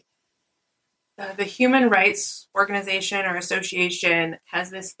Human Rights Organization or Association has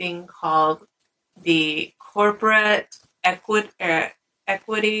this thing called the Corporate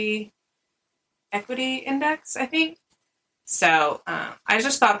Equity Index, I think. So I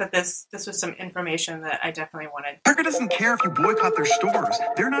just thought that this was some information that I definitely wanted. Target doesn't care if you boycott their stores.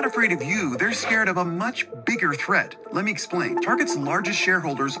 They're not afraid of you. They're scared of a much bigger threat. Let me explain. Target's largest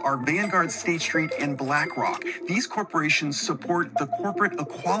shareholders are Vanguard, State Street, and BlackRock. These corporations support the Corporate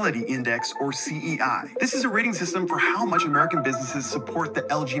Equality Index, or CEI. This is a rating system for how much American businesses support the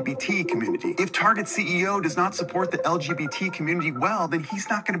LGBT community. If Target's CEO does not support the LGBT community well, then he's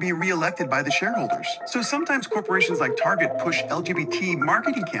not going to be reelected by the shareholders. So sometimes corporations like Target push LGBT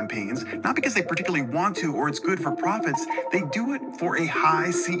marketing campaigns, not because they particularly want to or it's good for profits. They do it for a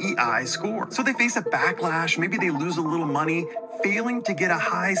high CEI score. So they face a backlash, maybe they lose a little money. Failing to get a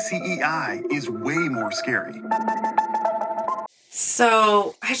high CEI is way more scary.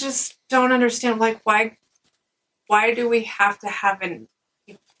 So I just don't understand, why do we have to have an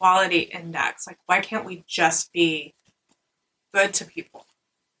equality index? Why can't we just be good to people?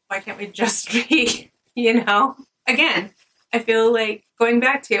 Why can't we just be, Again, I feel like,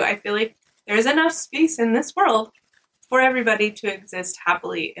 I feel like there's enough space in this world for everybody to exist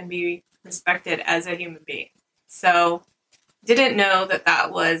happily and be respected as a human being. So, didn't know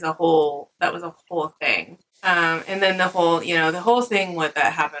that was a whole thing. And then the whole thing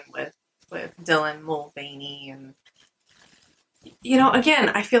that happened with Dylan Mulvaney, and, again,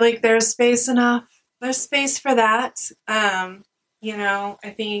 I feel like there's space for that. I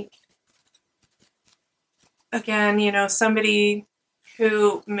think, again, somebody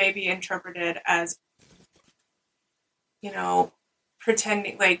who may be interpreted as,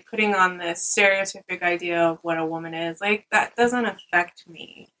 pretending, putting on this stereotypic idea of what a woman is, that doesn't affect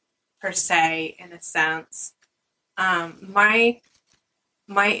me, per se, in a sense. My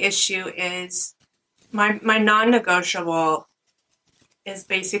issue is, my non-negotiable is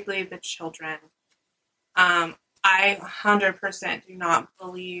basically the children. I 100% do not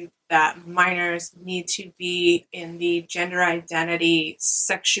believe that minors need to be in the gender identity,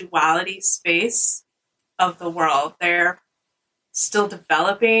 sexuality space of the world. They're still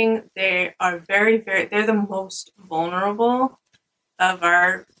developing. They are very, very, they're the most vulnerable of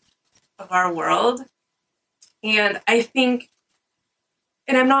our world. And I think,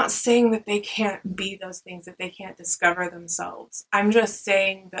 and I'm not saying that they can't be those things, that they can't discover themselves. I'm just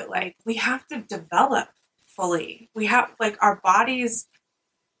saying that, we have to develop fully. We have, our bodies,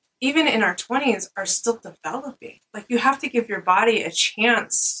 even in our 20s, are still developing. You have to give your body a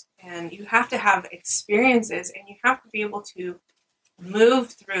chance, and you have to have experiences, and you have to be able to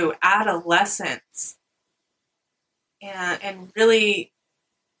move through adolescence and really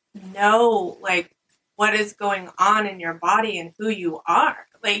know, what is going on in your body and who you are.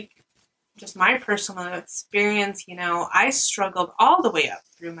 Just my personal experience, I struggled all the way up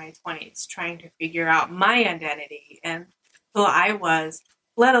through my 20s trying to figure out my identity and who I was,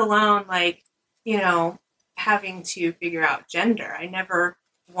 let alone, having to figure out gender. I never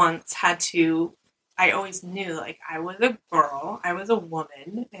once had to, I always knew, I was a girl, I was a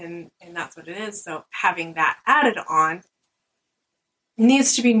woman, and that's what it is. So having that added on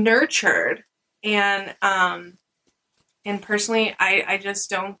needs to be nurtured. And personally, I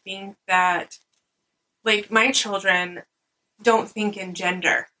just don't think that, my children don't think in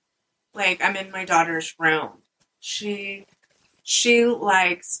gender. I'm in my daughter's room. She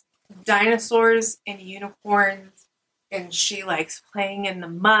likes dinosaurs and unicorns, and she likes playing in the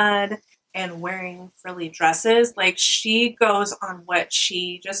mud and wearing frilly dresses. She goes on what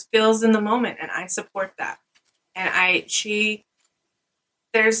she just feels in the moment, and I support that. And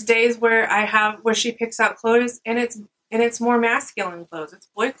there's days where she picks out clothes, and it's and it's more masculine clothes. It's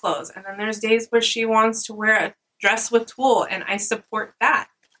boy clothes. And then there's days where she wants to wear a dress with tulle, and I support that.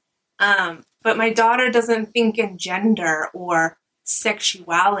 But my daughter doesn't think in gender or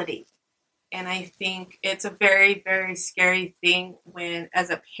sexuality. And I think it's a very, very scary thing when, as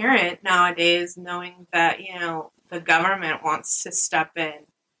a parent nowadays, knowing that, you know, the government wants to step in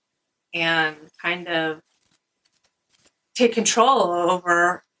and kind of take control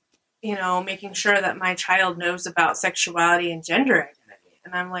over, you know, making sure that my child knows about sexuality and gender identity.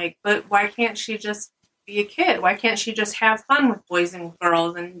 And I'm like, but why can't she just be a kid? Why can't she just have fun with boys and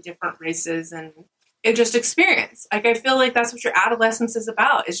girls and different races and it just experience? Like, I feel like that's what your adolescence is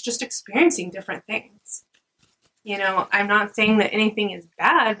about. It's just experiencing different things. You know, I'm not saying that anything is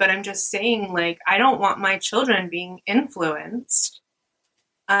bad, but I'm just saying, like, I don't want my children being influenced.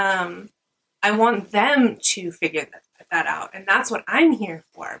 I want them to figure that out. And that's what I'm here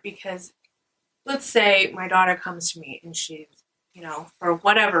for. Because let's say my daughter comes to me and she's, you know, for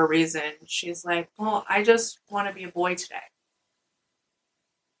whatever reason, she's like, well, I just want to be a boy today.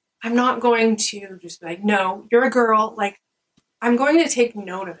 I'm not going to just be like, no, you're a girl. Like, I'm going to take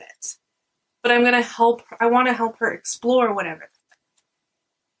note of it. But I'm going to help her. I want to help her explore whatever.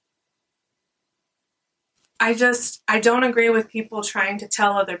 I don't agree with people trying to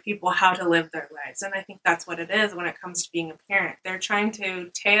tell other people how to live their lives. And I think that's what it is when it comes to being a parent. They're trying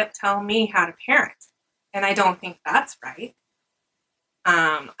to tell me how to parent. And I don't think that's right.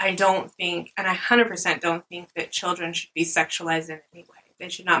 I don't think, and I 100% don't think that children should be sexualized in any way. They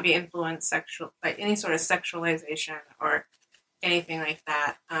should not be influenced by any sort of sexualization or anything like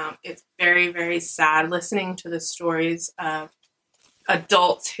that. It's very, very sad listening to the stories of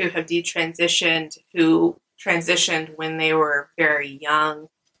adults who have detransitioned, who transitioned when they were very young,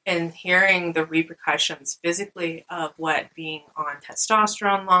 and hearing the repercussions physically of what being on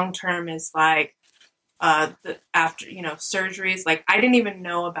testosterone long term is like. After, you know, surgeries, like I didn't even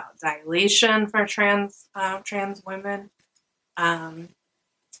know about dilation for trans women.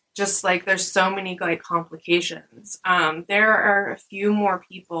 Just like there's so many like complications. There are a few more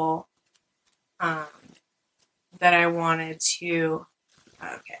people that I wanted to.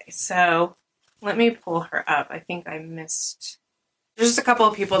 Okay, so let me pull her up. I think I missed. There's just a couple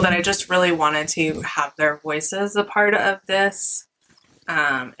of people that I just really wanted to have their voices a part of this.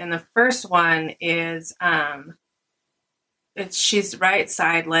 And the first one is, she's Right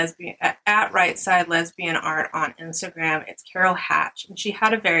Side Lesbian, at Right Side Lesbian Art on Instagram. It's Carol Hatch, and she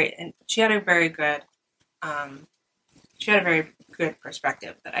had a very good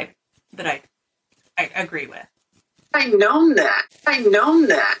perspective that I agree with. I'd known that.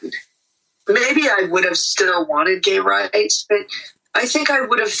 Maybe I would have still wanted gay rights, but I think I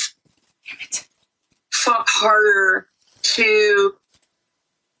would have fought harder to.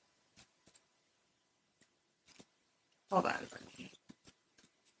 Hold on for me.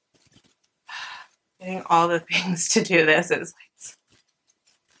 Getting all the things to do this is like.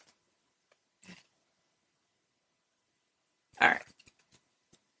 All right.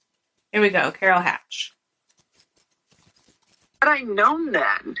 Here we go. Carol Hatch. Had I known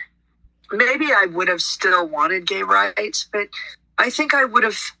then, maybe I would have still wanted gay rights, but I think I would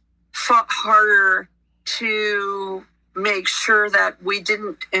have fought harder to make sure that we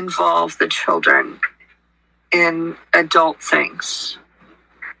didn't involve the children in adult things,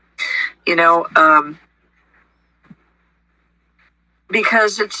 you know,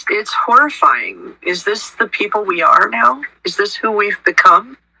 because it's horrifying. Is this the people we are now? Is this who we've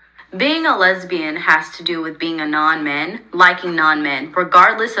become? Being a lesbian has to do with being a non-man, liking non-men,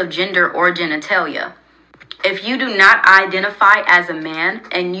 regardless of gender or genitalia. If you do not identify as a man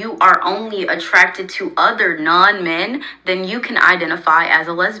and you are only attracted to other non-men, then you can identify as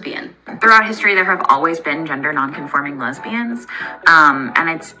a lesbian. Throughout history, there have always been gender non-conforming lesbians. And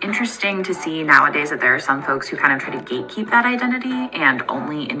it's interesting to see nowadays that there are some folks who kind of try to gatekeep that identity and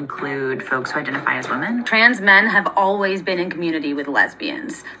only include folks who identify as women. Trans men have always been in community with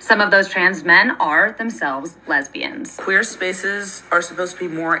lesbians. Some of those trans men are themselves lesbians. Queer spaces are supposed to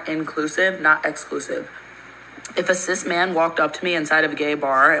be more inclusive, not exclusive. If a cis man walked up to me inside of a gay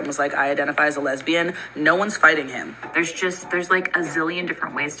bar and was like, I identify as a lesbian, no one's fighting him. There's like a zillion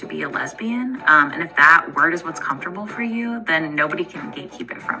different ways to be a lesbian. And if that word is what's comfortable for you, then nobody can gatekeep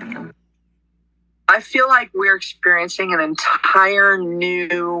it from you. I feel like we're experiencing an entire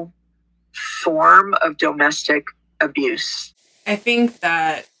new form of domestic abuse. I think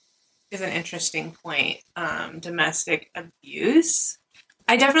that is an interesting point. Domestic abuse.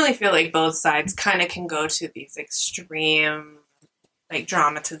 I definitely feel like both sides kind of can go to these extreme, like,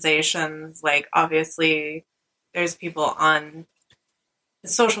 dramatizations. Like, obviously, there's people on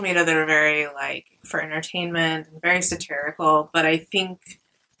social media that are very like for entertainment and very satirical. But I think,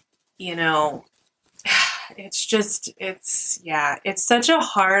 you know, it's such a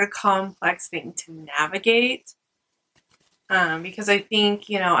hard, complex thing to navigate. Because I think,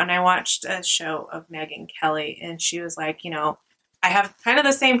 you know, and I watched a show of Megyn Kelly, and she was like, you know, I have kind of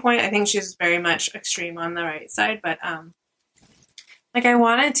the same point. I think she's very much extreme on the right side, but like I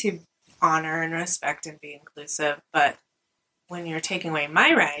wanted to honor and respect and be inclusive, but when you're taking away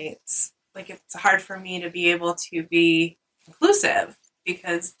my rights, like it's hard for me to be able to be inclusive,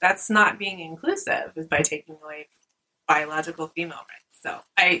 because that's not being inclusive, is by taking away biological female rights. So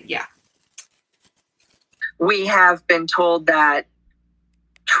we have been told that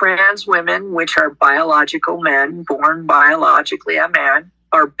trans women, which are biological men, born biologically a man,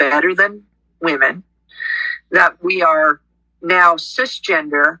 are better than women, that we are now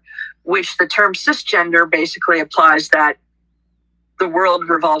cisgender, which the term cisgender basically applies that the world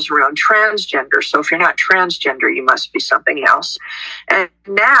revolves around transgender. So if you're not transgender, you must be something else. And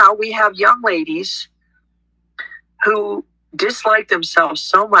now we have young ladies who dislike themselves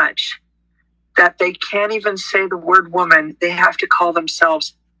so much that they can't even say the word woman. They have to call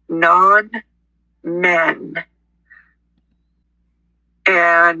themselves non-men.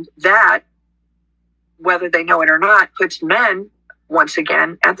 And that, whether they know it or not, puts men, once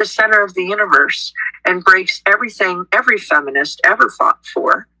again, at the center of the universe and breaks everything every feminist ever fought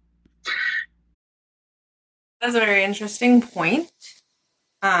for. That's a very interesting point.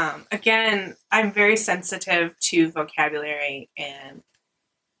 Again, I'm very sensitive to vocabulary and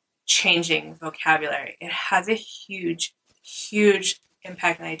changing vocabulary. It has a huge, huge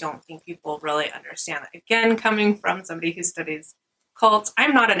impact, and I don't think people really understand that. Again, coming from somebody who studies cults,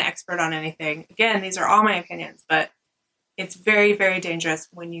 I'm not an expert on anything. Again, these are all my opinions, but it's very, very dangerous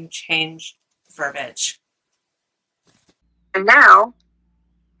when you change verbiage. And now,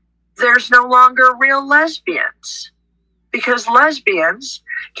 there's no longer real lesbians, because lesbians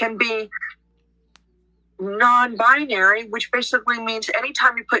can be non-binary, which basically means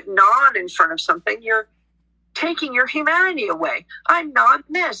anytime you put non in front of something, you're taking your humanity away. I'm non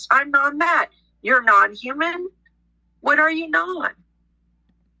this, I'm non that. You're non-human? What are you non?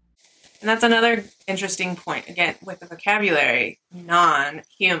 And that's another interesting point, again, with the vocabulary,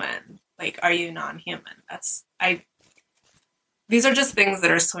 non-human. Like, are you non-human? These are just things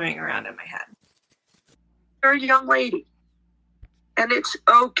that are swimming around in my head. You're a young lady. And it's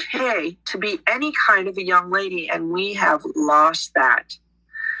okay to be any kind of a young lady, and we have lost that.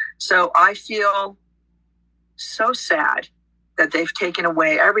 So I feel so sad that they've taken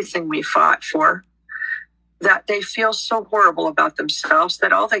away everything we fought for, that they feel so horrible about themselves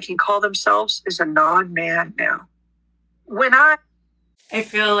that all they can call themselves is a non-man now. I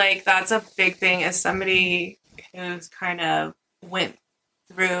feel like that's a big thing as somebody who's kind of went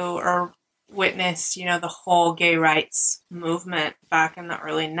through or witnessed, you know, the whole gay rights movement back in the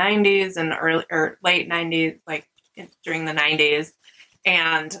early 90s and late 90s, like during the 90s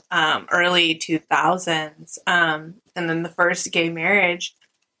and early 2000s. And then the first gay marriage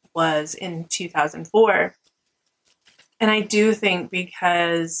was in 2004. And I do think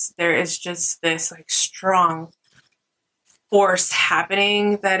because there is just this like strong force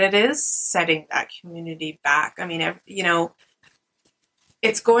happening that it is setting that community back. I mean, you know,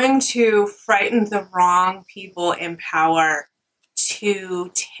 it's going to frighten the wrong people in power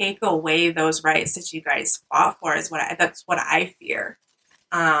to take away those rights that you guys fought for. That's what I fear.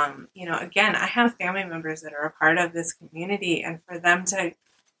 You know, again, I have family members that are a part of this community, and for them to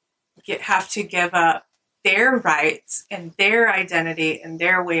have to give up their rights and their identity and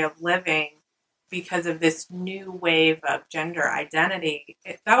their way of living because of this new wave of gender identity,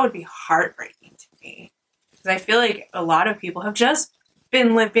 that would be heartbreaking to me. Because I feel like a lot of people have just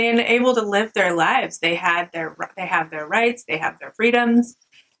been able to live their lives. They have their rights, they have their freedoms,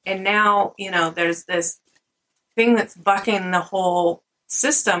 and now, you know, there's this thing that's bucking the whole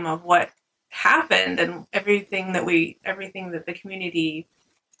system of what happened and everything that the community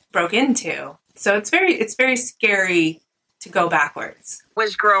broke into. So it's very scary to go backwards.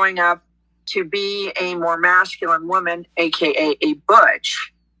 Was growing up to be a more masculine woman, aka a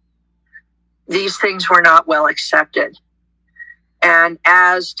butch, these things were not well accepted. And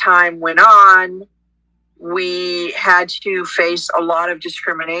as time went on, we had to face a lot of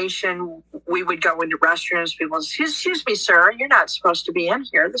discrimination. We would go into restrooms, people would say, "Excuse me, sir, you're not supposed to be in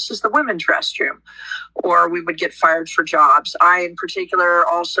here. This is the women's restroom." Or we would get fired for jobs. I, in particular,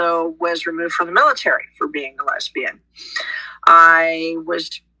 also was removed from the military for being a lesbian. I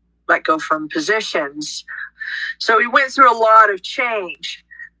was let go from positions. So we went through a lot of change,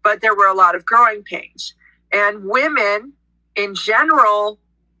 but there were a lot of growing pains. And women in general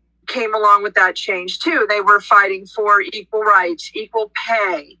came along with that change too. They were fighting for equal rights, equal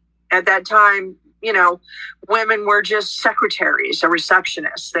pay. At that time, you know, women were just secretaries or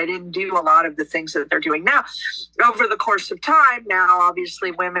receptionists. They didn't do a lot of the things that they're doing now. Over the course of time, now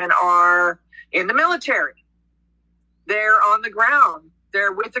obviously women are in the military. They're on the ground.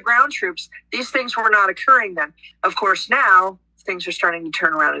 They're with the ground troops. These things were not occurring then. Of course, now things are starting to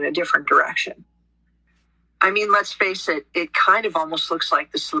turn around in a different direction. I mean, let's face it, it kind of almost looks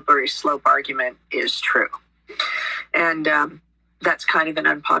like the slippery slope argument is true. And that's kind of an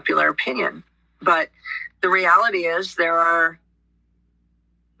unpopular opinion. But the reality is there are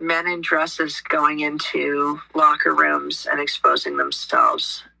men in dresses going into locker rooms and exposing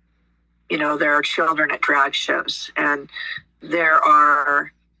themselves. You know, there are children at drag shows, and there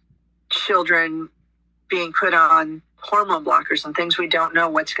are children being put on hormone blockers and things we don't know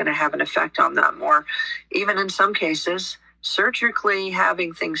what's going to have an effect on them, or even in some cases, surgically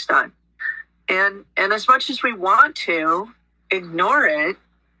having things done. And as much as we want to ignore it,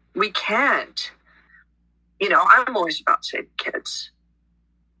 we can't. You know, I'm always about saving kids.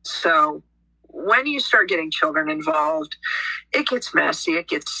 So when you start getting children involved, it gets messy, it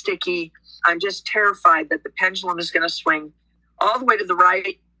gets sticky. I'm just terrified that the pendulum is going to swing all the way to the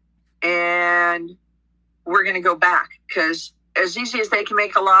right, and we're going to go back, because as easy as they can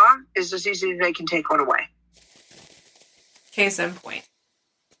make a law is as easy as they can take one away. Case in point.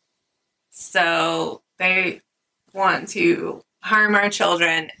 So they want to harm our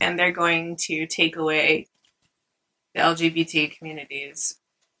children, and they're going to take away the LGBT community's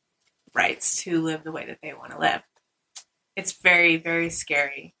rights to live the way that they want to live. It's very, very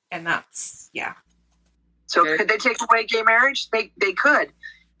scary. And that's, yeah. So could they take away gay marriage? They could.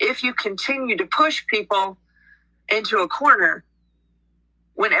 If you continue to push people into a corner,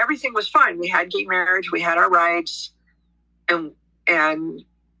 when everything was fine, we had gay marriage, we had our rights, and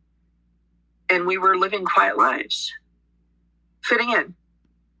we were living quiet lives, fitting in.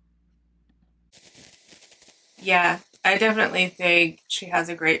 Yeah, I definitely think she has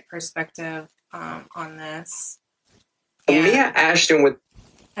a great perspective on this. And Mia Ashton with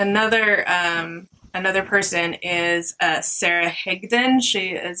another person is Sarah Higdon. She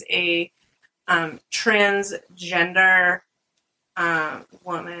is a transgender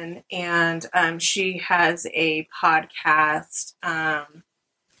woman, and she has a podcast.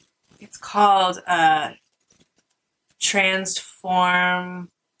 It's called Transform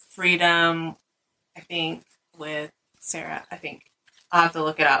Freedom, I think, with Sarah. I think I'll have to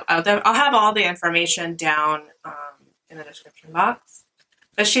look it up. I'll have all the information down in the description box.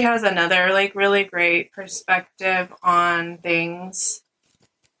 But she has another like really great perspective on things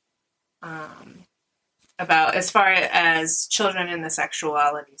about as far as children in the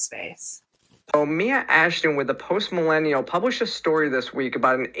sexuality space. So Mia Ashton with the Post Millennial published a story this week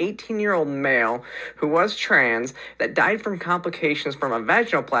about an 18-year-old male who was trans that died from complications from a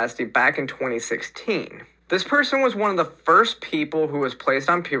vaginoplasty back in 2016. This person was one of the first people who was placed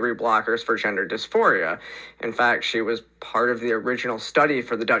on puberty blockers for gender dysphoria. In fact, she was part of the original study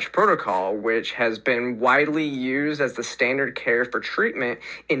for the Dutch Protocol, which has been widely used as the standard care for treatment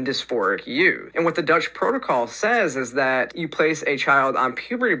in dysphoric youth. And what the Dutch Protocol says is that you place a child on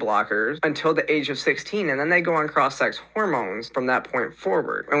puberty blockers until the age of 16, and then they go on cross-sex hormones from that point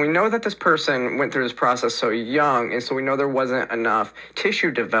forward. And we know that this person went through this process so young, and so we know there wasn't enough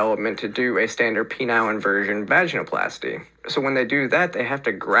tissue development to do a standard penile inversion vaginoplasty. So when they do that, they have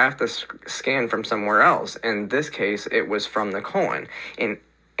to graft the skin from somewhere else. In this case, it was from the colon. And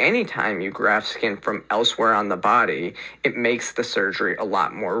anytime you graft skin from elsewhere on the body, it makes the surgery a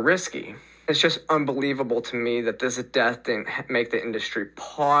lot more risky. It's just unbelievable to me that this death didn't make the industry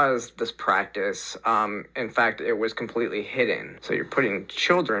pause this practice. In fact, it was completely hidden. So you're putting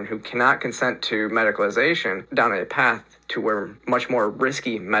children who cannot consent to medicalization down a path to where much more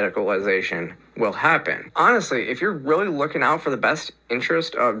risky medicalization will happen. Honestly, if you're really looking out for the best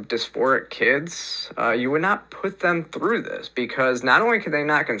interest of dysphoric kids, you would not put them through this, because not only can they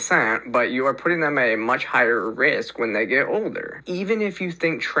not consent, but you are putting them at a much higher risk when they get older. Even if you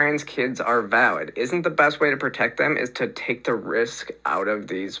think trans kids are valid, isn't the best way to protect them is to take the risk out of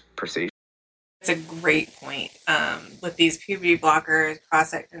these procedures? It's a great point. With these puberty blockers,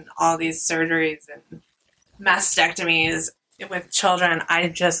 and all these surgeries and mastectomies with children, I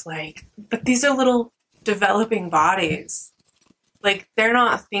just but these are little developing bodies. Like, they're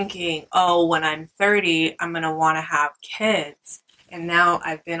not thinking, oh, when I'm 30, I'm going to want to have kids. And now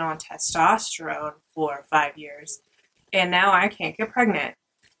I've been on testosterone for 5 years, and now I can't get pregnant.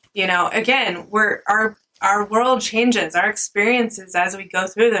 You know, again, our our world changes, our experiences as we go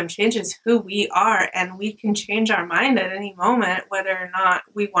through them changes who we are, and we can change our mind at any moment, whether or not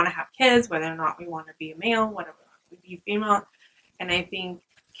we want to have kids, whether or not we want to be a male, whether or not we be female. And I think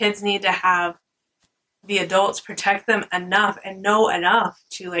kids need to have the adults protect them enough and know enough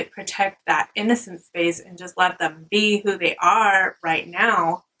to like protect that innocent space and just let them be who they are right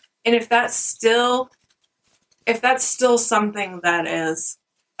now. And if that's still something that is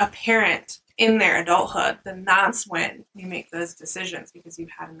apparent in their adulthood, then that's when you make those decisions, because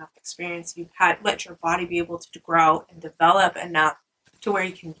you've had enough experience, let your body be able to grow and develop enough to where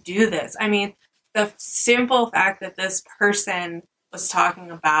you can do this. I mean, the simple fact that this person was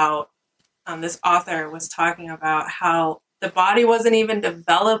talking about, this author was talking about how the body wasn't even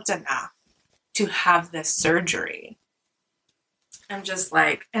developed enough to have this surgery. I'm just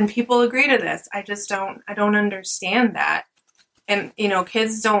like, and people agree to this. I don't understand that. And,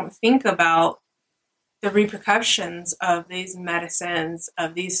 kids don't think about the repercussions of these medicines,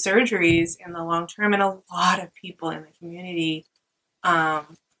 of these surgeries in the long term. And a lot of people in the community have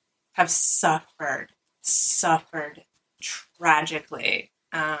suffered tragically.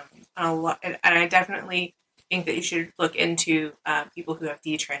 And I definitely think that you should look into people who have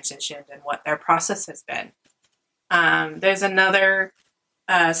detransitioned and what their process has been. There's another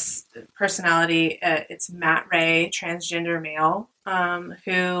personality, it's Matt Ray, transgender male,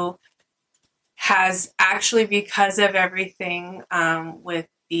 who has actually, because of everything with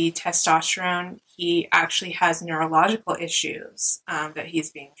the testosterone, he actually has neurological issues that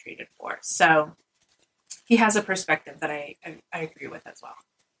he's being treated for. So he has a perspective that I agree with as well.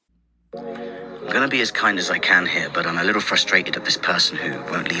 I'm going to be as kind as I can here, but I'm a little frustrated at this person who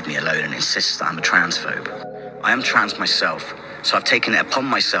won't leave me alone and insists that I'm a transphobe. I am trans myself, so I've taken it upon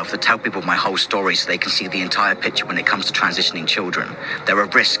myself to tell people my whole story so they can see the entire picture when it comes to transitioning children. There are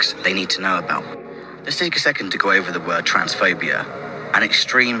risks they need to know about. Let's take a second to go over the word transphobia, an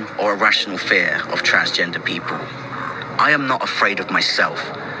extreme or irrational fear of transgender people. I am not afraid of myself,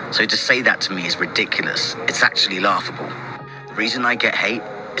 so to say that to me is ridiculous. It's actually laughable. The reason I get hate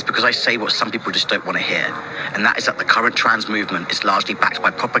is because I say what some people just don't want to hear, and that is that the current trans movement is largely backed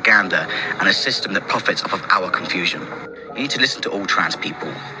by propaganda and a system that profits off of our confusion. You need to listen to all trans people,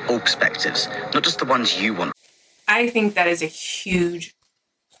 all perspectives, not just the ones you want. I think that is a huge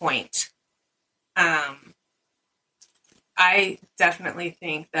point. I definitely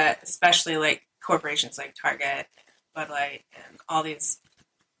think that, especially like corporations like Target, Bud Light, and all these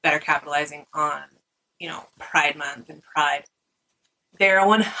that are capitalizing on, Pride Month and Pride, they're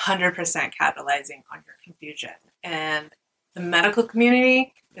 100% capitalizing on your confusion. And the medical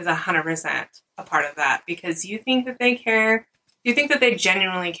community is 100% a part of that, because you think that they care, you think that they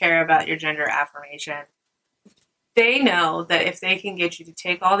genuinely care about your gender affirmation. They know that if they can get you to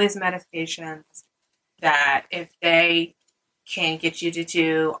take all these medications, that if they can get you to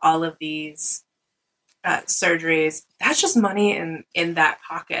do all of these surgeries, that's just money in that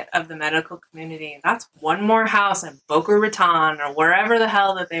pocket of the medical community. And that's one more house in Boca Raton or wherever the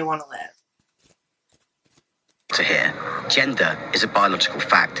hell that they want to live. To hear, gender is a biological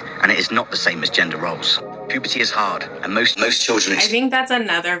fact, and it is not the same as gender roles. Puberty is hard, and most children... I think that's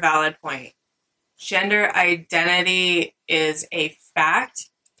another valid point. Gender identity is a fact.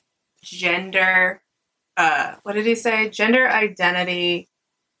 What did he say? Gender identity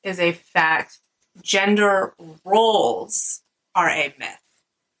is a fact. Gender roles are a myth.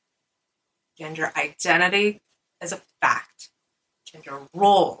 Gender identity is a fact. Gender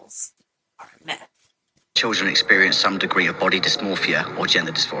roles are a myth. Children experience some degree of body dysmorphia or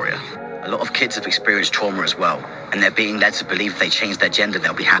gender dysphoria. A lot of kids have experienced trauma as well, and they're being led to believe if they change their gender,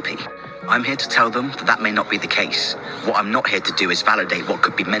 they'll be happy. I'm here to tell them that that may not be the case. What I'm not here to do is validate what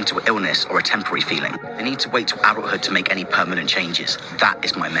could be mental illness or a temporary feeling. They need to wait till adulthood to make any permanent changes. That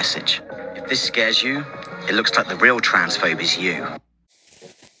is my message. If this scares you, it looks like the real transphobe is you.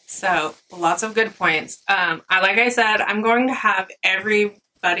 So, lots of good points. Like I said, I'm going to have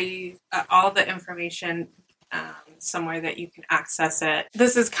everybody, all the information somewhere that you can access it.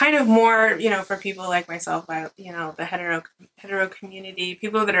 This is kind of more, for people like myself, the hetero community,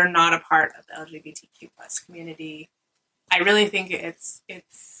 people that are not a part of the LGBTQ plus community. I really think it's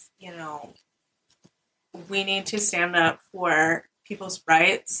we need to stand up for people's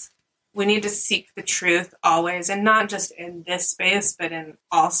rights. We need to seek the truth always, and not just in this space, but in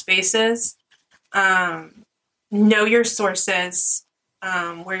all spaces. Know your sources,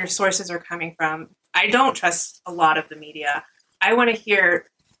 where your sources are coming from. I don't trust a lot of the media. I want to hear,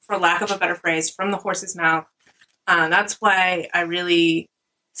 for lack of a better phrase, from the horse's mouth. That's why I really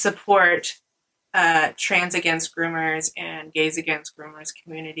support trans against groomers and gays against groomers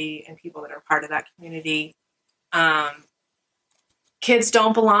community and people that are part of that community. Kids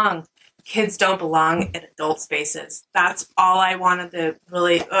don't belong. Kids don't belong in adult spaces. That's all I wanted to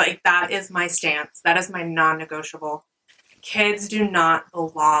really, like, that is my stance. That is my non-negotiable. Kids do not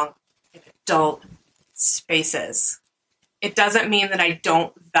belong in adult spaces. It doesn't mean that I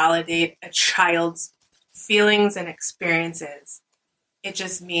don't validate a child's feelings and experiences. It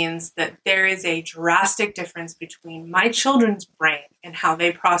just means that there is a drastic difference between my children's brain and how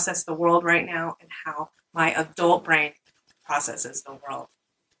they process the world right now and how my adult brain processes the world.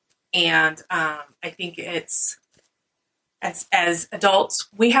 And I think it's, as adults,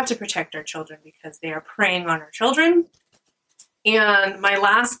 we have to protect our children because they are preying on our children. And my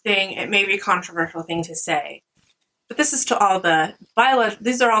last thing, it may be a controversial thing to say, but this is to all the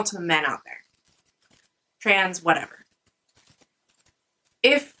these are all to the men out there. Trans, whatever.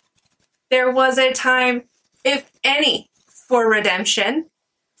 If there was a time, if any, for redemption,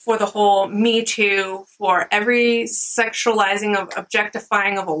 for the whole Me Too, for every sexualizing of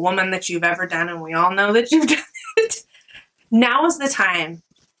objectifying of a woman that you've ever done, and we all know that you've done it, now is the time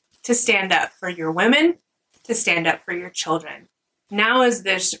to stand up for your women, to stand up for your children. Now is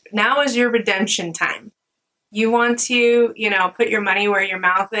your redemption time. You want to, put your money where your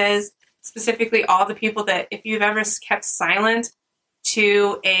mouth is, specifically all the people that, if you've ever kept silent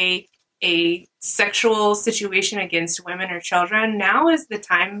to a sexual situation against women or children, now is the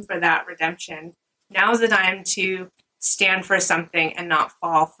time for that redemption. Now is the time to stand for something and not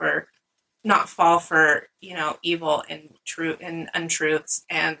fall for evil and truth and untruths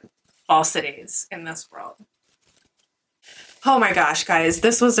and falsities in this world. Oh my gosh, guys,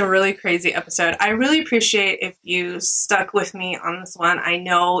 this was a really crazy episode. I really appreciate if you stuck with me on this one. I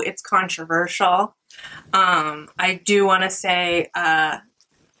know it's controversial. I do want to say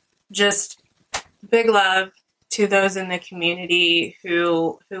just big love to those in the community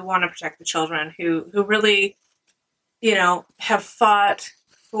who want to protect the children, who really, have fought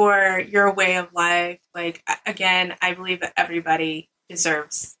for your way of life. Like, again, I believe that everybody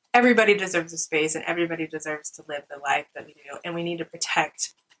deserves a space and everybody deserves to live the life that we do. And we need to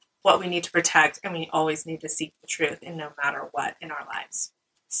protect what we need to protect. And we always need to seek the truth in no matter what in our lives.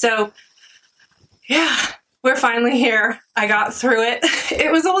 So, yeah, we're finally here. I got through it.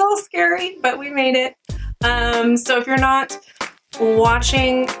 It was a little scary, but we made it. So if you're not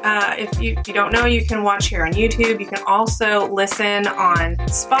watching, if you don't know, you can watch here on YouTube. You can also listen on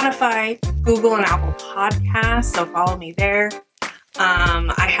Spotify, Google, and Apple Podcasts. So follow me there.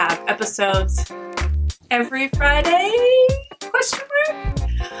 I have episodes every Friday, ?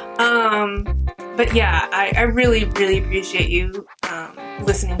 But yeah, I really, really appreciate you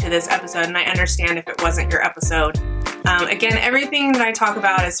listening to this episode, and I understand if it wasn't your episode. Again, everything that I talk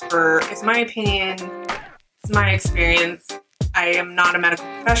about is my opinion, it's my experience. I am not a medical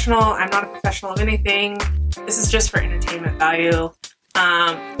professional. I'm not a professional of anything. This is just for entertainment value.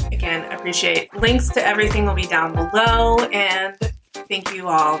 Again, I appreciate links to everything will be down below, and thank you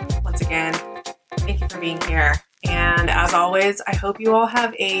all once again. Thank you for being here. And as always, I hope you all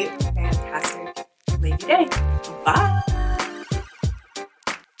have a fantastic Lady Day. Bye.